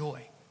shouted for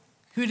joy,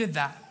 who did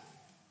that?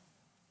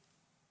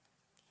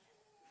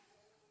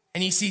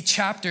 And you see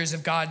chapters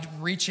of God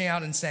reaching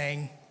out and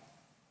saying,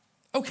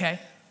 okay,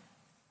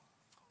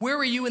 where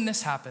were you when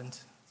this happened?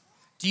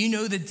 Do you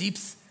know the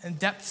deeps and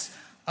depths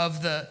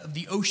of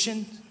the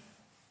ocean?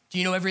 Do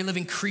you know every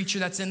living creature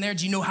that's in there?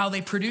 Do you know how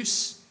they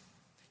produce?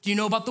 Do you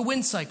know about the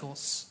wind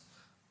cycles?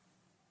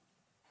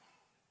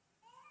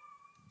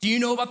 Do you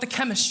know about the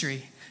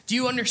chemistry? Do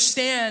you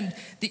understand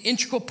the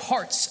integral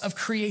parts of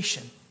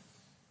creation?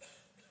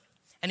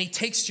 And he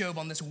takes Job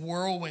on this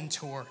whirlwind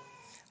tour,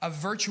 a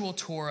virtual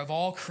tour of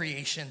all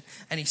creation,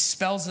 and he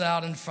spells it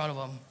out in front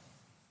of him.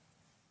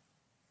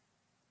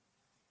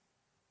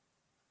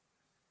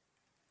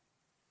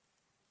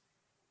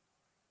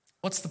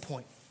 What's the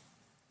point?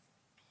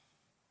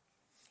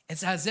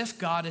 It's as if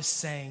God is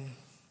saying,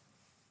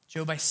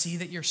 Job, I see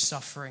that you're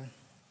suffering.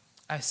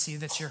 I see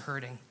that you're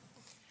hurting.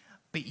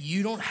 But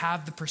you don't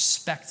have the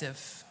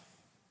perspective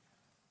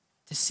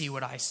to see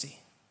what I see.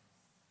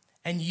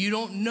 And you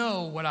don't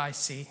know what I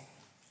see.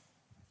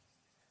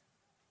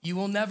 You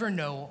will never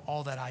know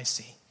all that I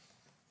see.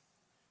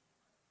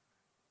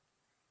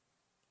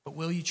 But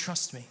will you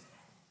trust me?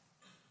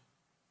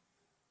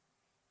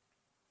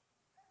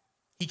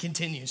 He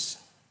continues.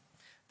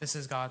 This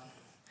is God.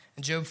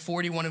 In Job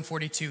 41 and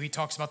 42, he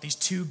talks about these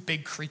two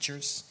big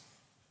creatures.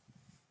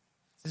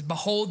 He says,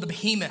 behold the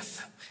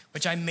behemoth,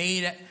 which I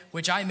made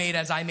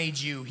as I made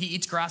you. He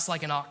eats grass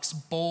like an ox.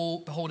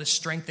 Behold his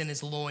strength in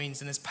his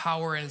loins and his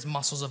power in his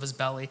muscles of his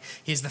belly.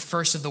 He is the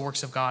first of the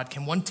works of God.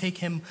 Can one take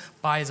him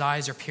by his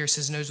eyes or pierce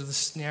his nose with a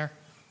snare?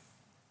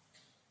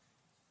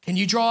 Can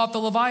you draw out the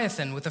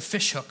Leviathan with a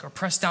fishhook or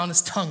press down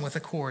his tongue with a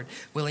cord?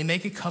 Will he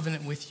make a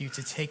covenant with you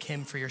to take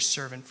him for your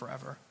servant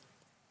forever?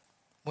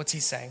 What's he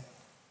saying?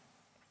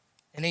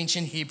 In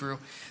ancient Hebrew,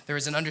 there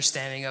is an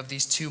understanding of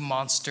these two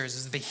monsters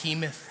as the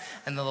behemoth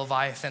and the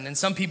Leviathan. And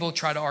some people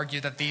try to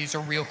argue that these are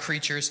real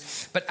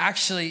creatures. But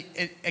actually,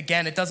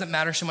 it doesn't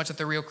matter so much that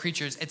they're real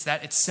creatures. It's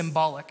that it's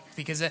symbolic.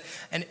 Because a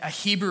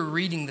Hebrew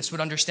reading this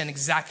would understand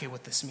exactly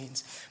what this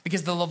means.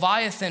 Because the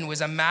Leviathan was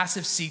a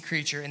massive sea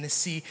creature in the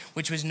sea,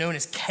 which was known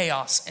as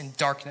chaos and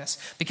darkness.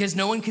 Because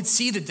no one could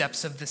see the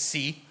depths of the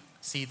sea.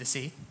 See the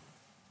sea.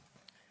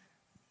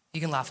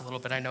 You can laugh a little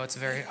bit. I know it's a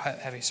very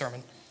heavy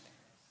sermon.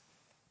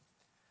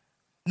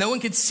 No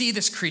one could see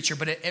this creature,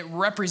 but it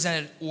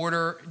represented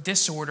order,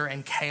 disorder,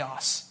 and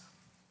chaos.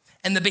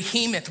 And the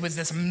behemoth was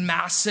this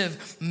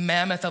massive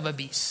mammoth of a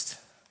beast.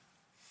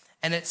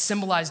 And it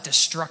symbolized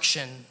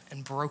destruction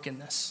and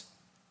brokenness.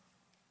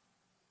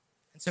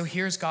 And so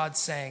here's God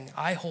saying,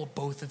 I hold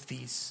both of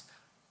these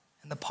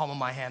in the palm of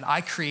my hand.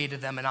 I created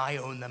them and I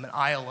own them and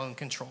I alone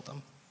control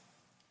them.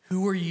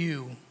 Who are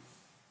you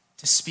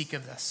to speak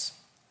of this?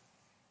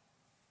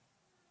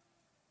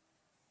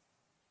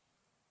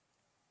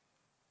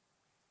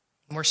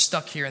 We're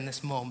stuck here in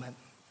this moment.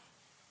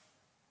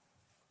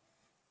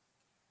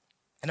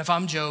 And if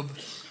I'm Job,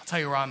 I'll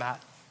tell you where I'm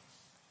at.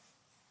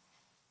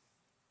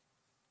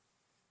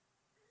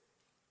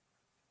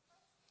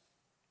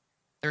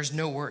 There's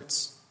no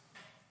words.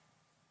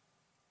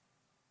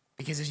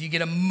 Because if you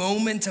get a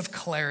moment of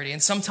clarity,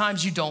 and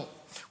sometimes you don't,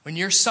 when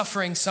you're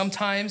suffering,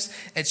 sometimes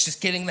it's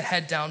just getting the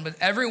head down, but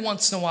every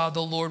once in a while,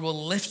 the Lord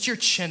will lift your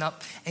chin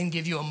up and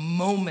give you a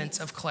moment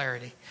of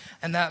clarity.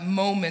 And that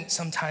moment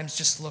sometimes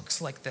just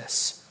looks like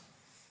this.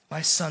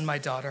 My son, my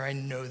daughter, I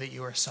know that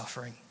you are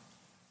suffering.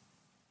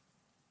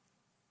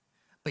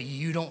 But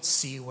you don't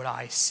see what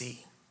I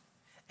see.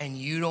 And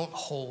you don't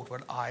hold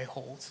what I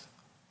hold.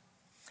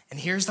 And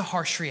here's the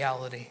harsh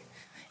reality,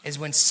 is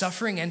when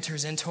suffering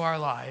enters into our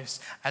lives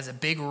as a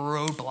big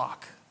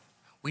roadblock,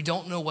 we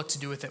don't know what to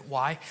do with it.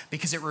 Why?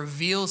 Because it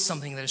reveals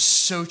something that is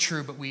so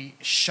true, but we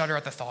shudder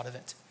at the thought of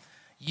it.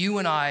 You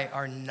and I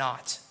are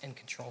not in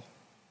control.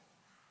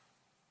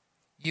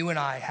 You and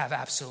I have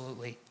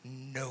absolutely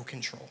no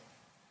control.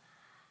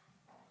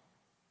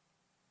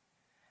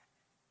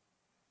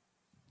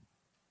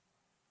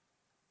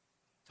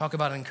 Talk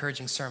about an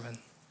encouraging sermon.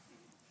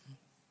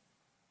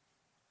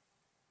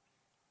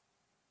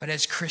 But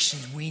as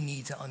Christians, we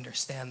need to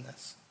understand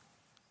this.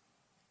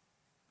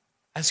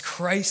 As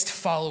Christ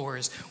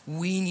followers,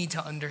 we need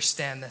to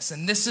understand this.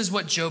 And this is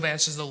what Job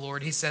answers the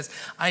Lord. He says,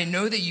 I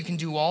know that you can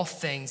do all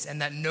things and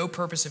that no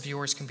purpose of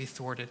yours can be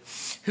thwarted.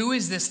 Who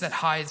is this that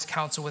hides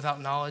counsel without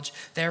knowledge?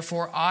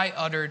 Therefore, I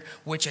uttered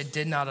which I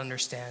did not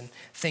understand,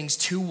 things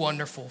too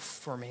wonderful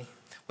for me,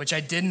 which I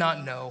did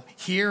not know.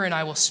 Hear and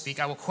I will speak.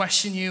 I will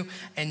question you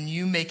and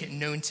you make it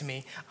known to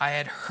me. I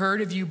had heard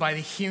of you by the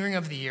hearing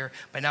of the ear,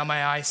 but now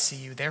my eyes see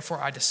you.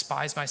 Therefore, I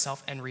despise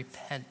myself and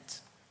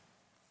repent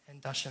in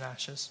dust and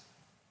ashes.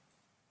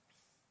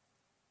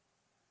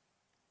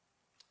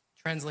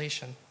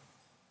 Translation.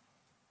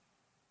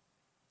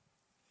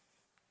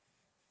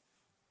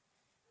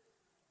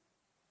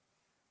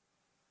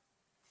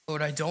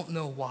 Lord, I don't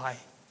know why,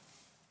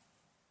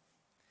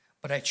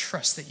 but I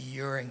trust that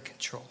you're in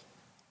control.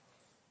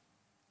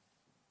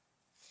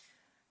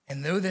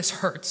 And though this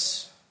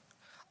hurts,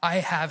 I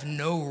have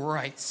no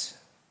right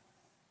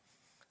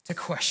to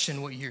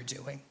question what you're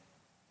doing.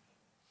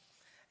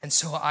 And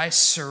so I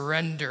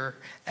surrender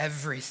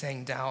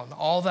everything down.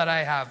 All that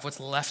I have, what's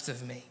left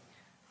of me,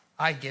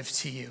 I give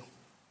to you,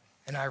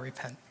 and I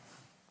repent.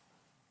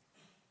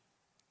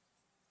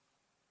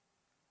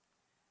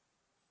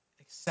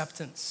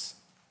 Acceptance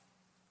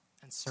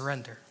and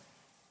surrender.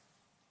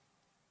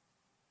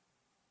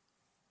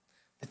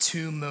 The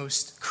two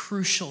most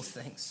crucial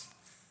things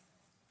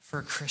for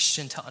a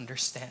Christian to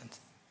understand,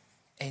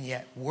 and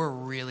yet we're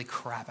really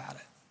crap at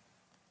it.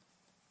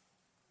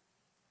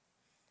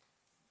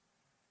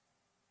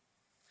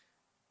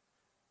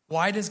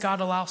 Why does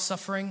God allow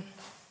suffering?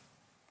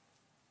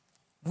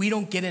 We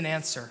don't get an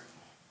answer.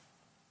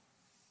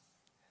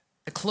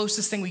 The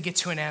closest thing we get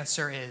to an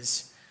answer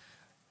is,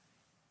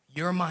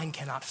 your mind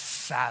cannot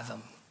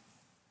fathom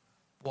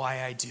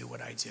why I do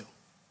what I do.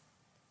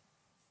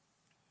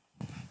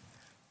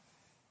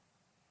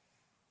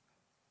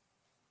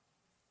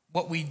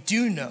 What we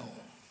do know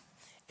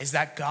is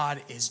that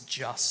God is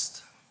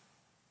just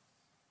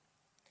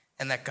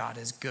and that God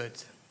is good.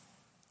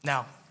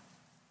 Now,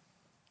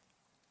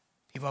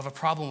 People have a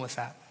problem with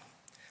that.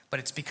 But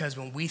it's because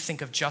when we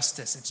think of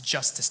justice, it's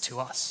justice to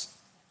us.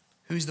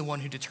 Who's the one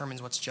who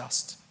determines what's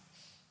just?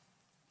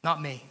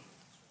 Not me.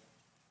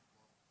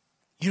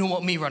 You don't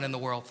want me running the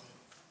world.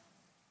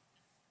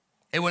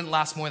 It wouldn't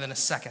last more than a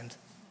second.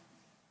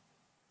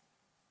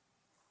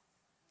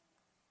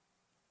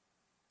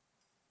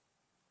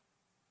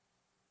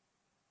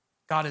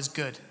 God is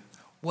good.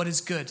 What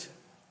is good?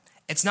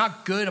 It's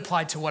not good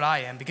applied to what I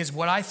am, because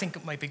what I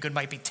think might be good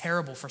might be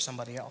terrible for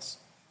somebody else.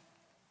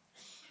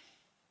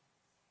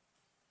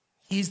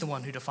 He's the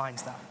one who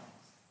defines that,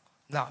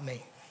 not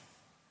me.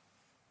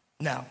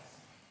 Now,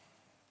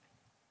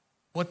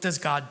 what does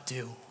God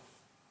do?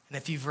 And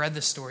if you've read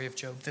the story of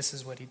Job, this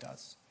is what he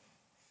does.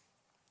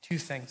 Two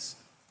things.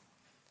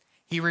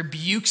 He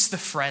rebukes the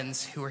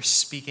friends who are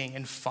speaking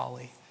in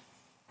folly.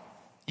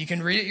 You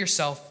can read it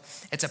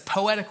yourself. It's a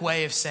poetic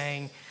way of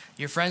saying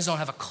your friends don't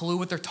have a clue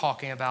what they're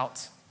talking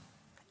about,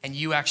 and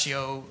you actually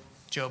owe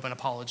Job an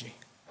apology.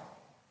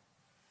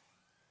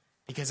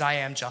 Because I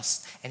am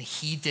just, and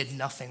he did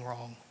nothing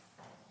wrong.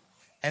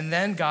 And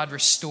then God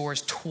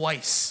restores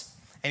twice,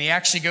 and he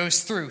actually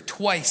goes through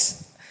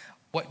twice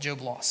what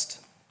Job lost.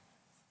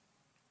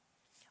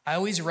 I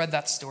always read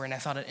that story, and I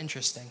thought it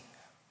interesting.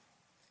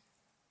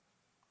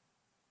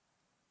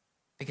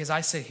 Because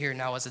I sit here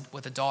now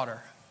with a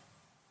daughter.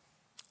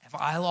 If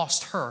I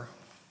lost her,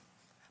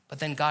 but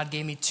then God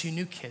gave me 2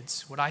 new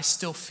kids, would I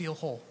still feel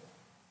whole?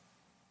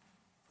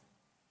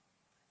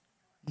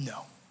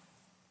 No.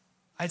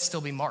 I'd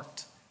still be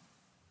marked.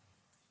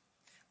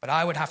 But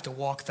I would have to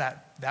walk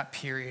that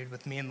period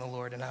with me and the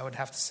Lord, and I would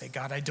have to say,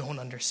 God, I don't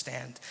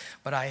understand,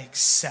 but I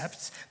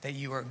accept that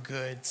you are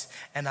good,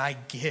 and I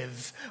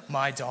give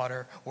my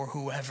daughter or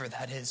whoever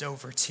that is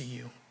over to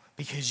you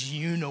because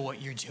you know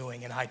what you're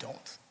doing and I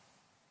don't.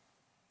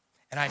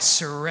 And I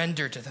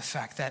surrender to the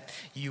fact that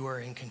you are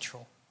in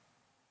control.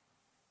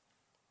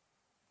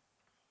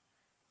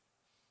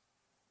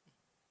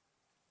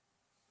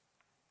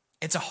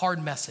 It's a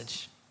hard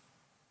message.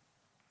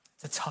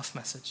 It's a tough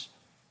message.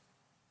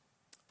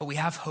 But we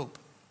have hope.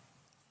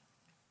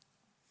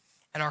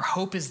 And our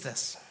hope is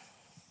this.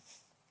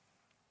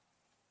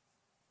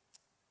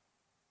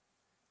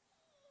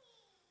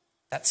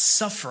 That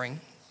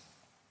suffering,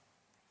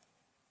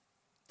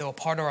 though a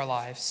part of our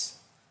lives,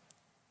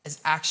 is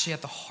actually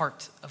at the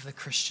heart of the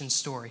Christian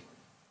story.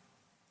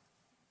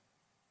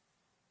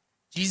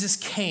 Jesus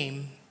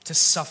came to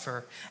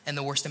suffer in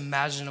the worst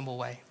imaginable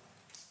way.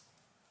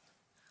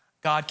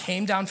 God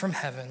came down from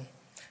heaven,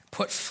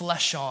 put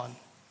flesh on,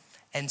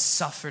 and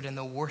suffered in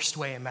the worst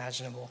way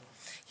imaginable.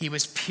 He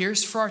was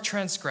pierced for our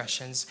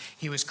transgressions.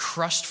 He was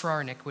crushed for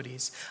our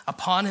iniquities.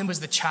 Upon him was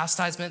the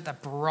chastisement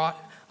that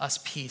brought us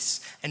peace,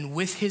 and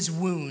with his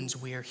wounds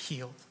we are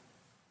healed.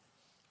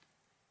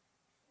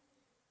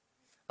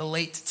 The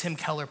late Tim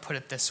Keller put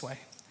it this way: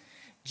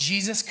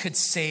 Jesus could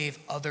save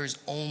others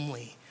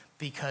only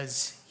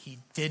because he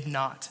did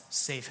not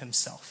save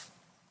himself.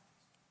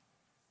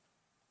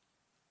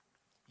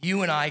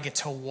 You and I get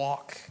to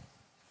walk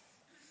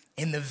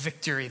in the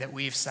victory that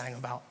we've sang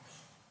about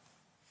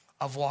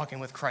of walking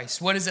with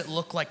Christ. What does it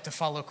look like to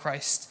follow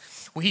Christ?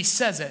 Well, he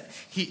says it.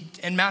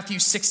 In Matthew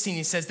 16,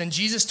 he says, then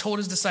Jesus told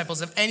his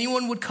disciples, if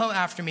anyone would come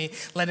after me,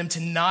 let him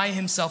deny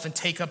himself and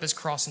take up his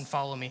cross and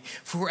follow me.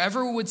 For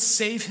whoever would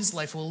save his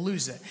life will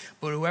lose it,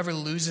 but whoever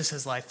loses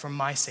his life for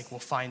my sake will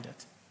find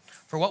it.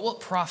 For what will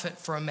it profit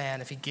for a man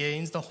if he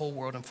gains the whole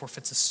world and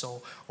forfeits his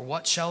soul? Or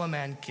what shall a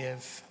man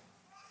give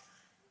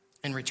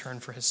in return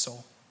for his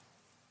soul?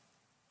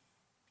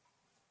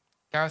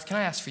 Gareth, can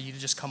I ask for you to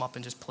just come up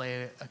and just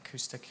play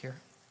acoustic here?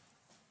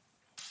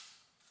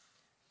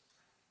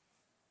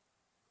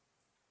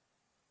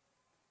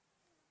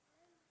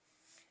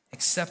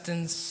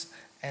 Acceptance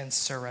and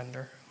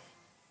surrender.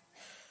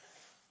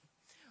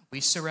 We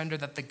surrender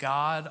that the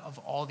God of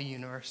all the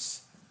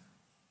universe,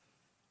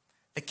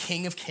 the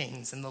King of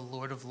kings and the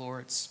Lord of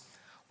lords,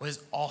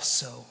 was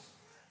also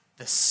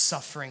the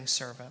suffering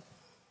servant.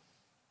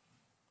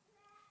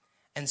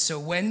 And so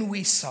when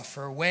we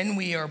suffer, when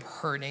we are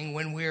hurting,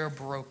 when we are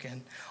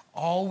broken,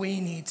 all we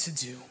need to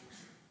do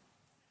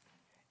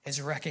is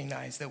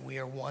recognize that we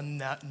are one,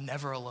 not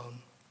never alone.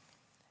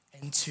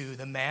 And two,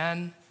 the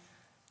man,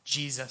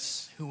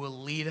 Jesus, who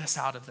will lead us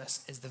out of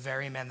this, is the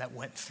very man that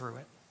went through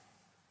it.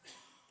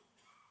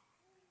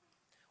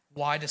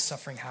 Why does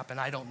suffering happen?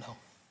 I don't know.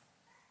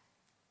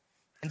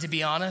 And to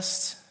be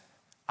honest,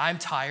 I'm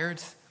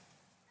tired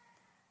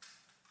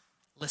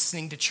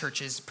listening to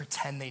churches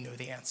pretend they know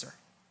the answer,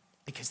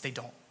 because they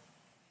don't.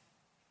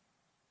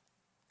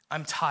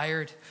 I'm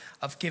tired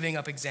of giving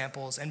up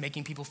examples and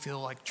making people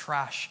feel like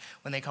trash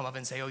when they come up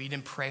and say, oh, you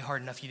didn't pray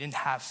hard enough, you didn't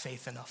have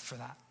faith enough for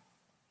that.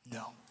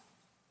 No.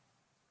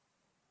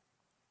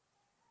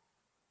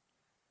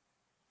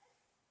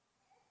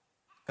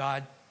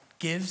 God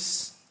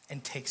gives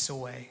and takes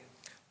away,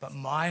 but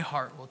my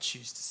heart will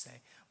choose to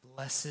say,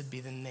 blessed be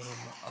the name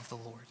of the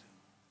Lord.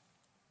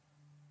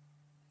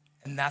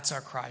 And that's our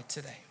cry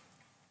today.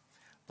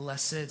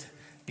 Blessed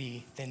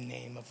be the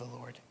name of the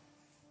Lord.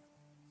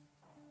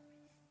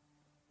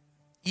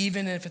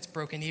 even if it's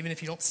broken, even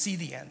if you don't see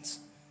the ends.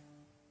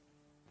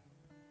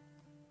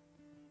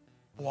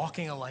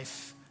 Walking a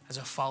life as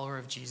a follower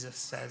of Jesus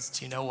says,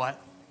 do you know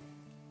what?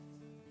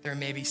 There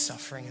may be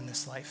suffering in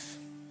this life,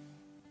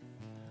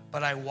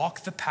 but I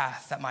walk the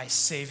path that my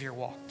Savior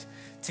walked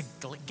to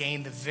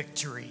gain the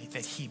victory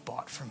that he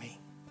bought for me.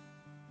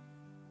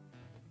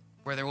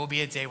 Where there will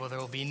be a day where there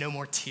will be no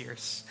more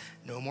tears,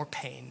 no more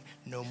pain,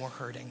 no more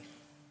hurting.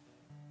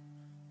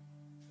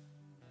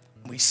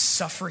 We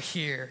suffer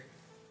here,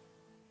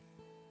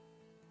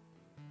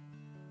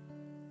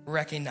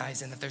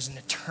 recognizing that there's an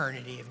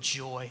eternity of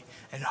joy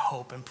and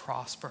hope and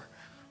prosper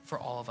for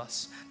all of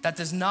us. That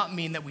does not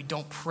mean that we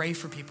don't pray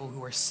for people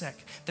who are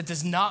sick. That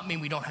does not mean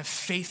we don't have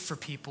faith for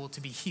people to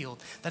be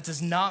healed. That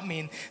does not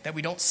mean that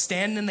we don't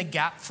stand in the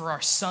gap for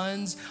our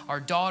sons, our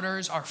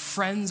daughters, our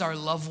friends, our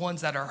loved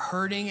ones that are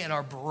hurting and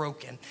are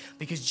broken,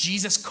 because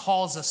Jesus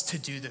calls us to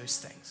do those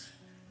things.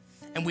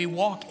 And we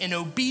walk in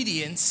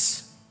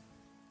obedience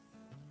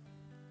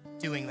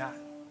doing that.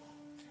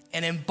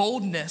 And in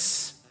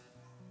boldness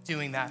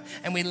doing that.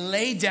 And we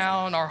lay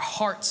down our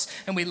hearts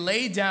and we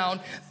lay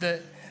down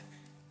the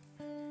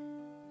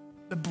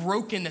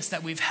brokenness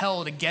that we've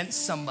held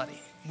against somebody.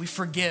 We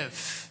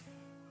forgive.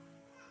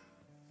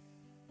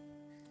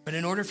 But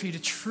in order for you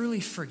to truly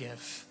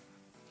forgive,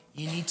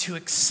 you need to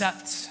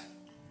accept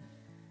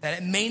that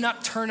it may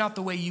not turn out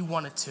the way you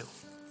want it to.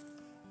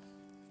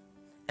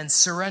 And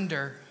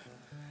surrender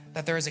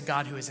that there is a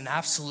God who is in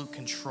absolute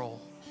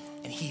control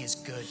and he is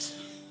good.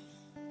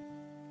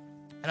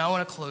 And I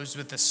want to close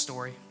with this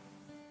story.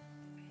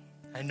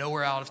 I know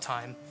we're out of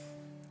time,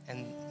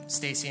 and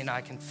Stacy and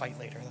I can fight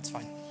later. That's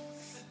fine.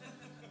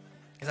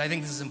 Because I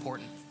think this is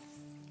important.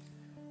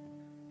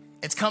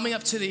 It's coming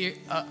up to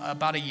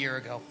about a year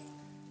ago.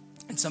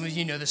 And some of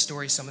you know this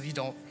story, some of you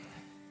don't.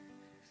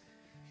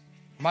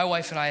 My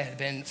wife and I had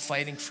been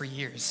fighting for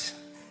years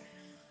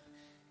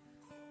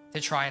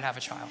to try and have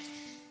a child.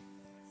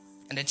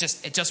 And it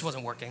just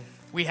wasn't working.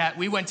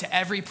 We went to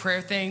every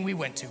prayer thing. We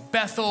went to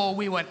Bethel.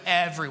 We went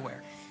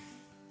everywhere.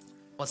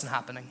 Wasn't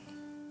happening.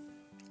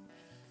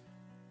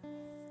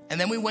 And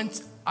then we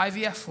went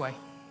IVF way.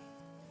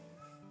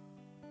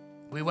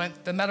 We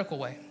went the medical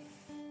way.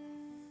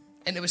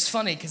 And it was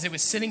funny because it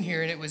was sitting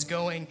here and it was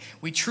going,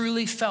 we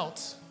truly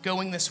felt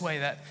going this way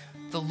that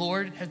the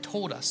Lord had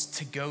told us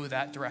to go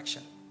that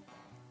direction.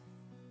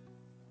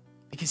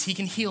 Because he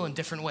can heal in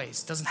different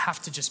ways. It doesn't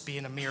have to just be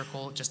in a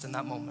miracle just in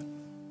that moment.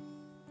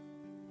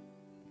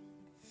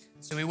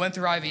 So we went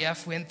through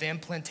IVF, we went the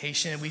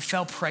implantation, and we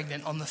fell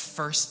pregnant on the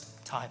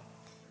first time.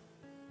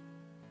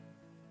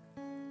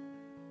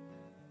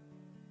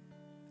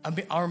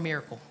 Our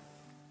miracle.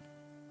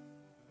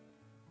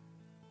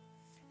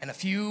 And a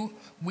few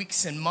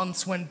weeks and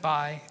months went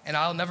by, and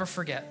I'll never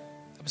forget.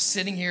 I was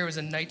sitting here, it was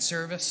a night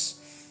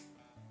service,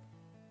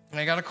 and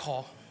I got a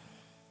call.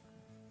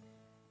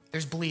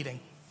 There's bleeding.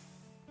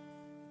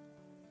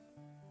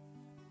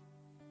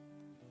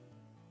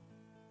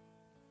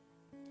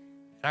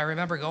 And I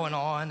remember going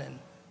on and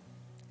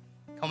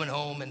coming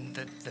home, and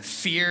the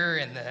fear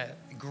and the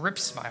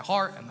grips my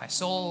heart and my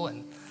soul,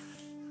 and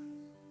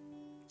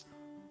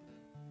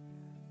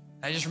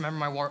I just remember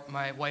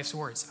my wife's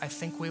words. I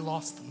think we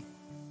lost them.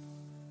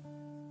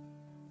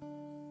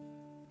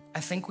 I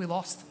think we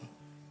lost them.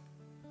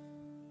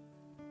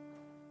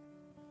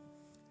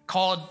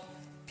 Called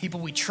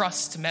people we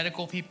trust,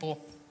 medical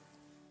people.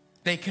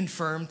 They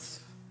confirmed.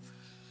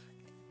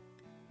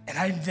 And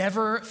I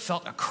never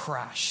felt a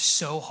crash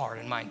so hard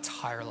in my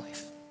entire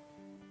life.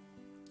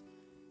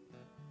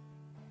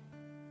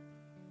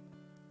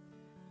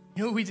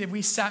 You know what we did?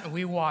 We sat and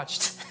we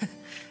watched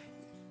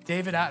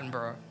David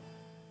Attenborough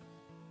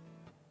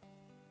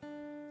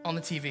on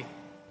the TV.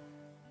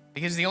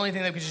 Because the only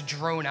thing that could just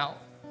drone out.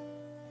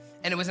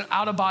 And it was an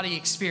out-of-body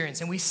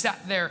experience. And we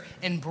sat there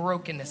in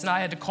brokenness. And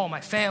I had to call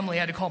my family. I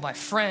had to call my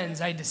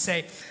friends. I had to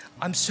say,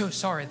 I'm so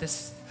sorry.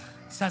 This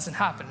hasn't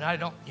happened. And I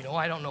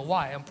don't know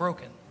why. I'm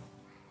broken.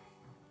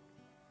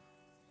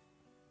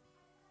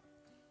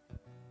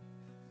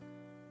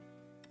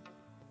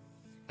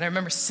 And I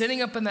remember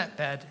sitting up in that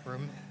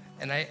bedroom.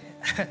 And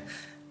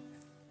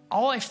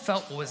all I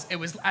felt was, it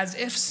was as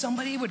if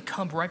somebody would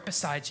come right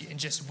beside you and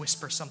just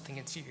whisper something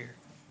into your ear.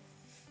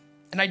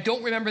 And I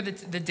don't remember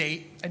the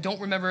date. I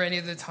don't remember any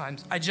of the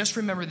times. I just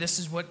remember this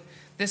is what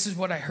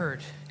I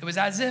heard. It was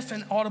as if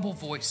an audible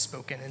voice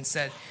spoken and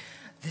said,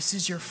 this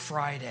is your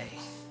Friday.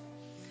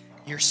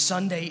 Your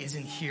Sunday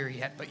isn't here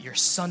yet, but your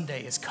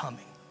Sunday is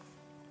coming.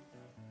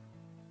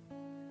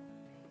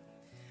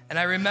 And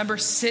I remember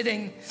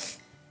sitting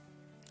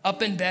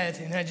up in bed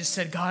and I just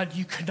said, God,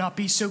 you could not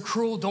be so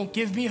cruel. Don't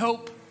give me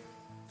hope.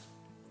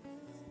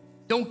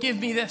 Don't give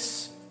me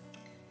this.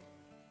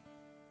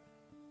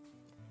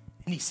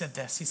 And he said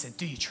this, he said,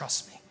 do you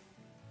trust me?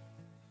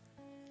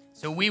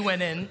 So we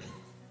went in,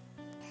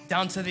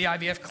 down to the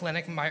IVF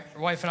clinic, my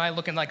wife and I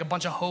looking like a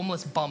bunch of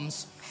homeless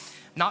bums,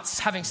 not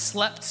having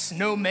slept,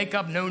 no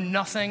makeup, no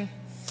nothing.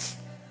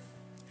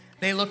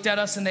 They looked at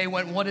us and they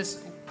went, what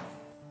is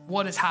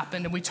what has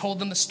happened. And we told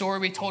them the story,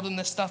 we told them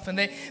this stuff, and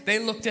they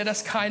looked at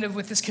us kind of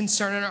with this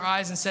concern in our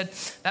eyes and said,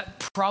 that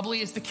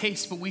probably is the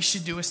case, but we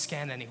should do a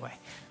scan anyway.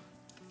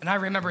 And I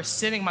remember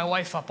sitting my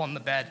wife up on the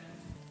bed,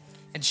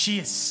 and she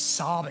is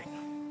sobbing,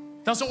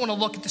 doesn't want to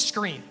look at the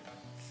screen.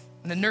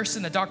 And the nurse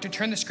and the doctor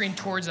turned the screen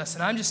towards us,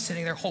 and I'm just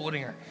sitting there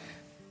holding her,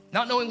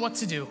 not knowing what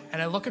to do.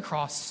 And I look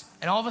across,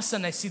 and all of a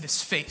sudden I see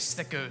this face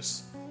that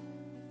goes.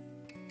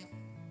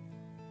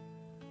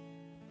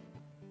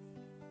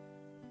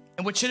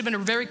 And what should have been a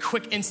very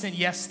quick instant,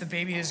 yes, the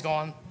baby is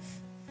gone,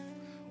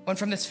 went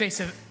from this face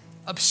of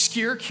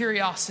obscure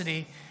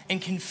curiosity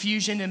and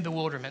confusion and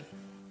bewilderment.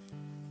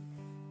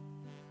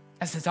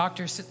 As the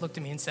doctor looked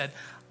at me and said,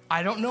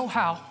 I don't know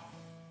how,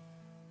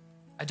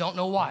 I don't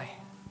know why,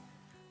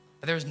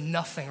 but there's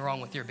nothing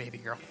wrong with your baby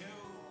girl.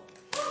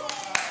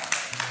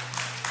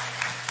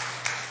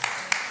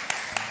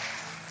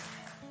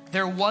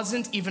 There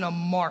wasn't even a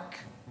mark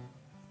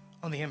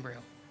on the embryo.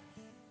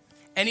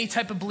 Any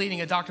type of bleeding,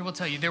 a doctor will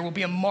tell you, there will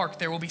be a mark,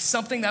 there will be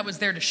something that was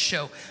there to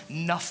show.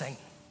 Nothing.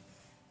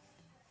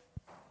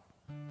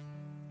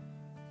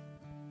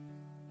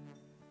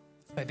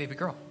 My baby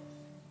girl.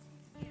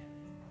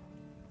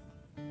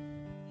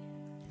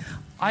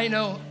 I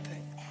know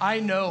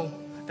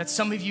that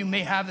some of you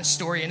may have the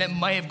story and it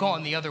may have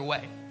gone the other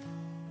way.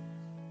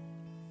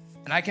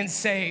 And I can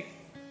say,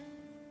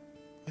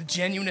 with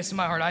genuineness in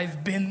my heart,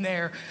 I've been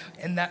there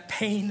in that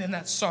pain and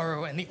that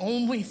sorrow. And the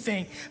only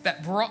thing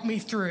that brought me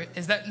through it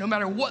is that no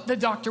matter what the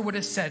doctor would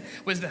have said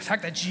was the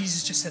fact that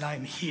Jesus just said, I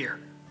am here.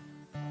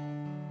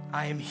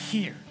 I am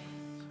here.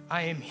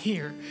 I am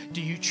here.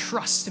 Do you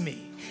trust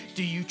me?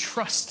 Do you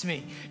trust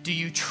me? Do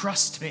you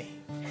trust me?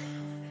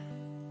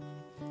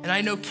 And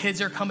I know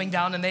kids are coming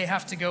down and they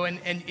have to go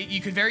and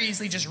you could very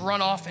easily just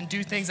run off and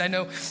do things. I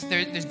know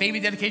there's baby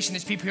dedication,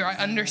 there's people here, I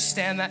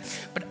understand that.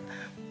 But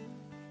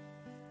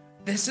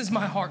this is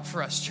my heart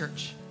for us,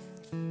 church.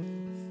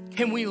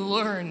 Can we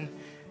learn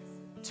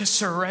to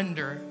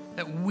surrender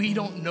that we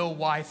don't know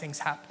why things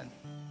happen,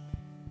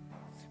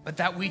 but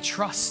that we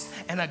trust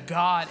in a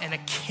God and a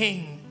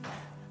King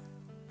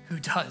who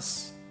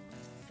does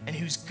and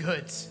who's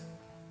good.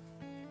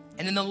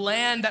 And in the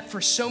land that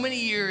for so many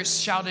years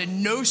shouted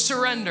no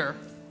surrender,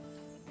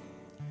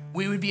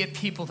 we would be a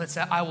people that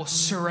said, I will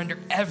surrender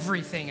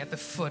everything at the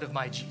foot of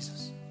my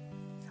Jesus.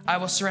 I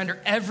will surrender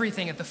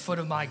everything at the foot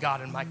of my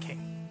God and my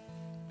King.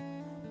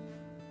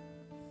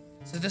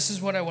 So this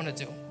is what I want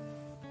to do.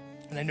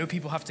 And I know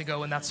people have to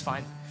go, and that's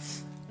fine.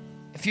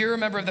 If you're a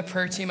member of the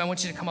prayer team, I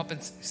want you to come up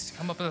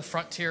to the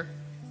front here.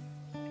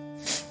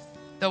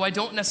 Though I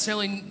don't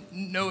necessarily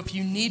know if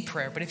you need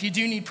prayer, but if you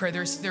do need prayer,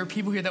 there are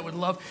people here that would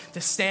love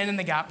to stand in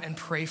the gap and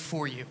pray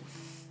for you.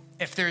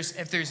 If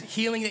there's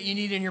healing that you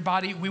need in your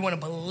body, we want to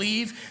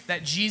believe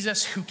that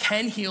Jesus, who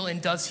can heal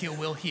and does heal,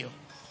 will heal.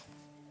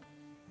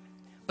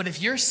 But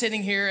if you're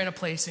sitting here in a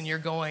place and you're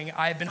going,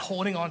 I've been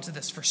holding on to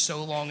this for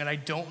so long and I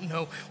don't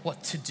know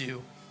what to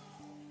do,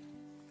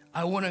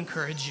 I want to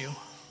encourage you.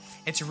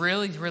 It's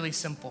really, really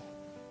simple.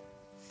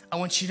 I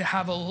want you to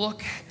have a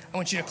look. I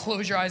want you to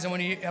close your eyes. I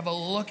want you to have a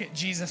look at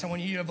Jesus. I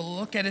want you to have a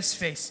look at his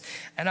face.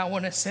 And I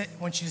want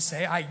you to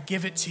say, I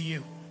give it to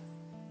you.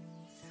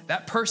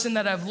 That person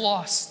that I've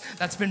lost,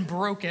 that's been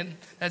broken,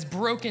 that's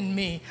broken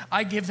me,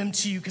 I give them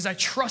to you because I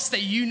trust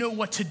that you know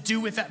what to do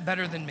with that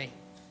better than me.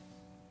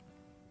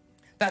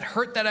 That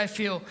hurt that I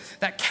feel,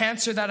 that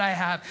cancer that I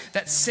have,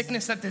 that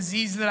sickness, that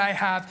disease that I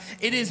have,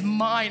 it is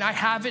mine. I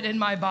have it in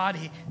my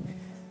body,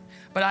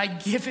 but I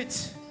give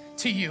it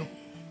to you.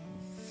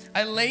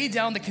 I lay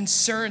down the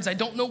concerns. I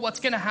don't know what's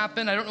going to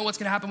happen. I don't know what's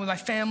going to happen with my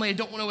family. I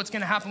don't know what's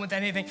going to happen with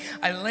anything.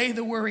 I lay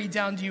the worry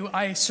down to you.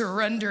 I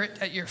surrender it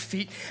at your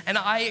feet, and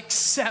I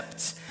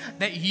accept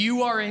that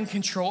you are in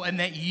control and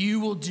that you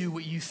will do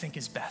what you think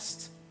is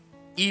best,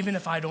 even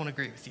if I don't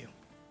agree with you.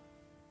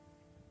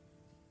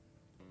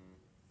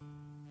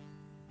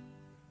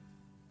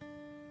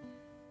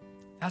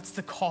 That's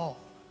the call.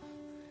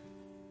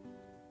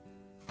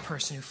 The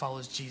person who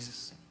follows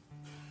Jesus.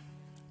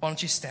 Why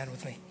don't you stand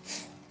with me?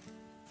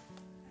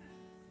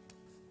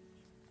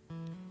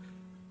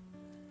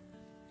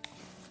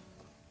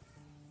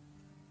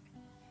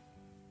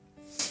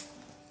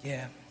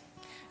 Yeah.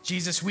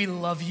 Jesus, we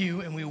love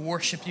you and we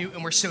worship you,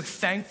 and we're so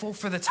thankful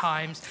for the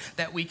times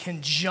that we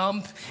can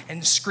jump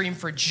and scream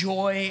for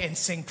joy and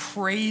sing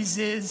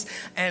praises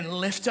and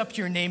lift up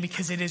your name,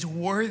 because it is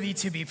worthy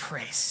to be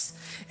praised.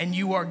 And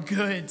you are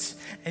good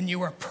and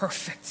you are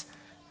perfect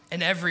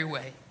in every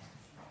way.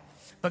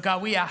 But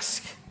God, we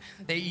ask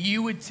that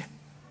you would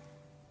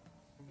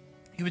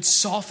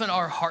soften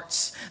our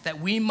hearts, that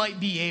we might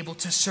be able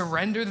to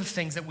surrender the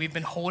things that we've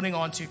been holding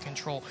on to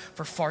control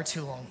for far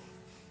too long.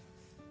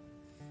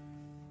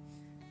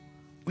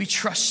 We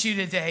trust you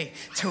today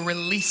to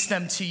release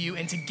them to you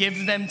and to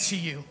give them to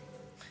you.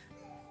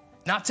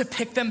 Not to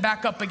pick them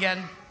back up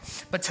again,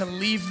 but to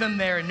leave them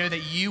there and know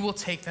that you will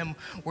take them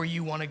where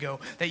you want to go,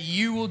 that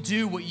you will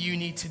do what you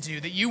need to do,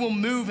 that you will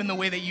move in the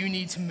way that you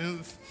need to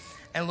move.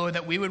 And Lord,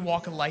 that we would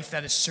walk a life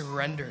that is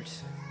surrendered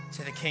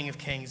to the King of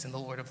Kings and the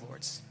Lord of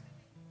Lords.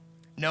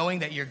 knowing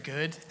that you're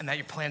good and that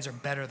your plans are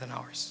better than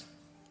ours.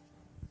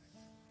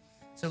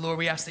 So Lord,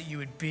 we ask that you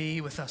would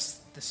be with us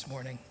this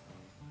morning.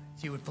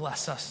 You would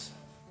bless us.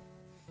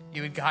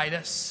 You would guide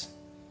us.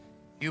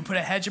 You would put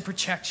a hedge of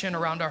protection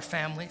around our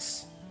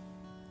families.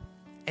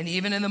 And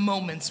even in the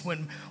moments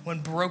when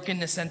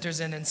brokenness enters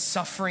in and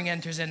suffering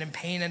enters in and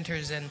pain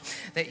enters in,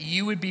 that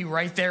you would be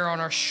right there on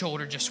our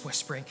shoulder just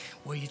whispering,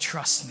 will you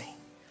trust me?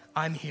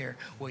 I'm here.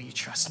 Will you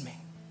trust me?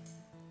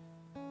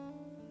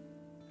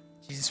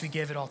 Jesus, we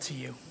give it all to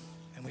you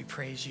and we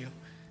praise you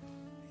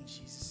in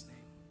Jesus'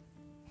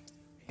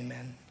 name.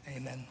 Amen.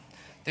 Amen.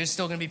 There's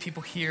still going to be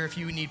people here if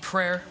you need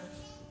prayer.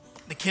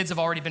 The kids have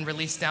already been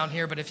released down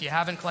here, but if you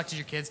haven't collected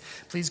your kids,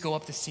 please go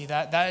up to see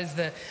that. That is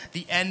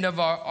the end of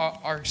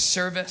our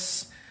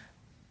service.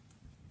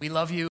 We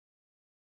love you.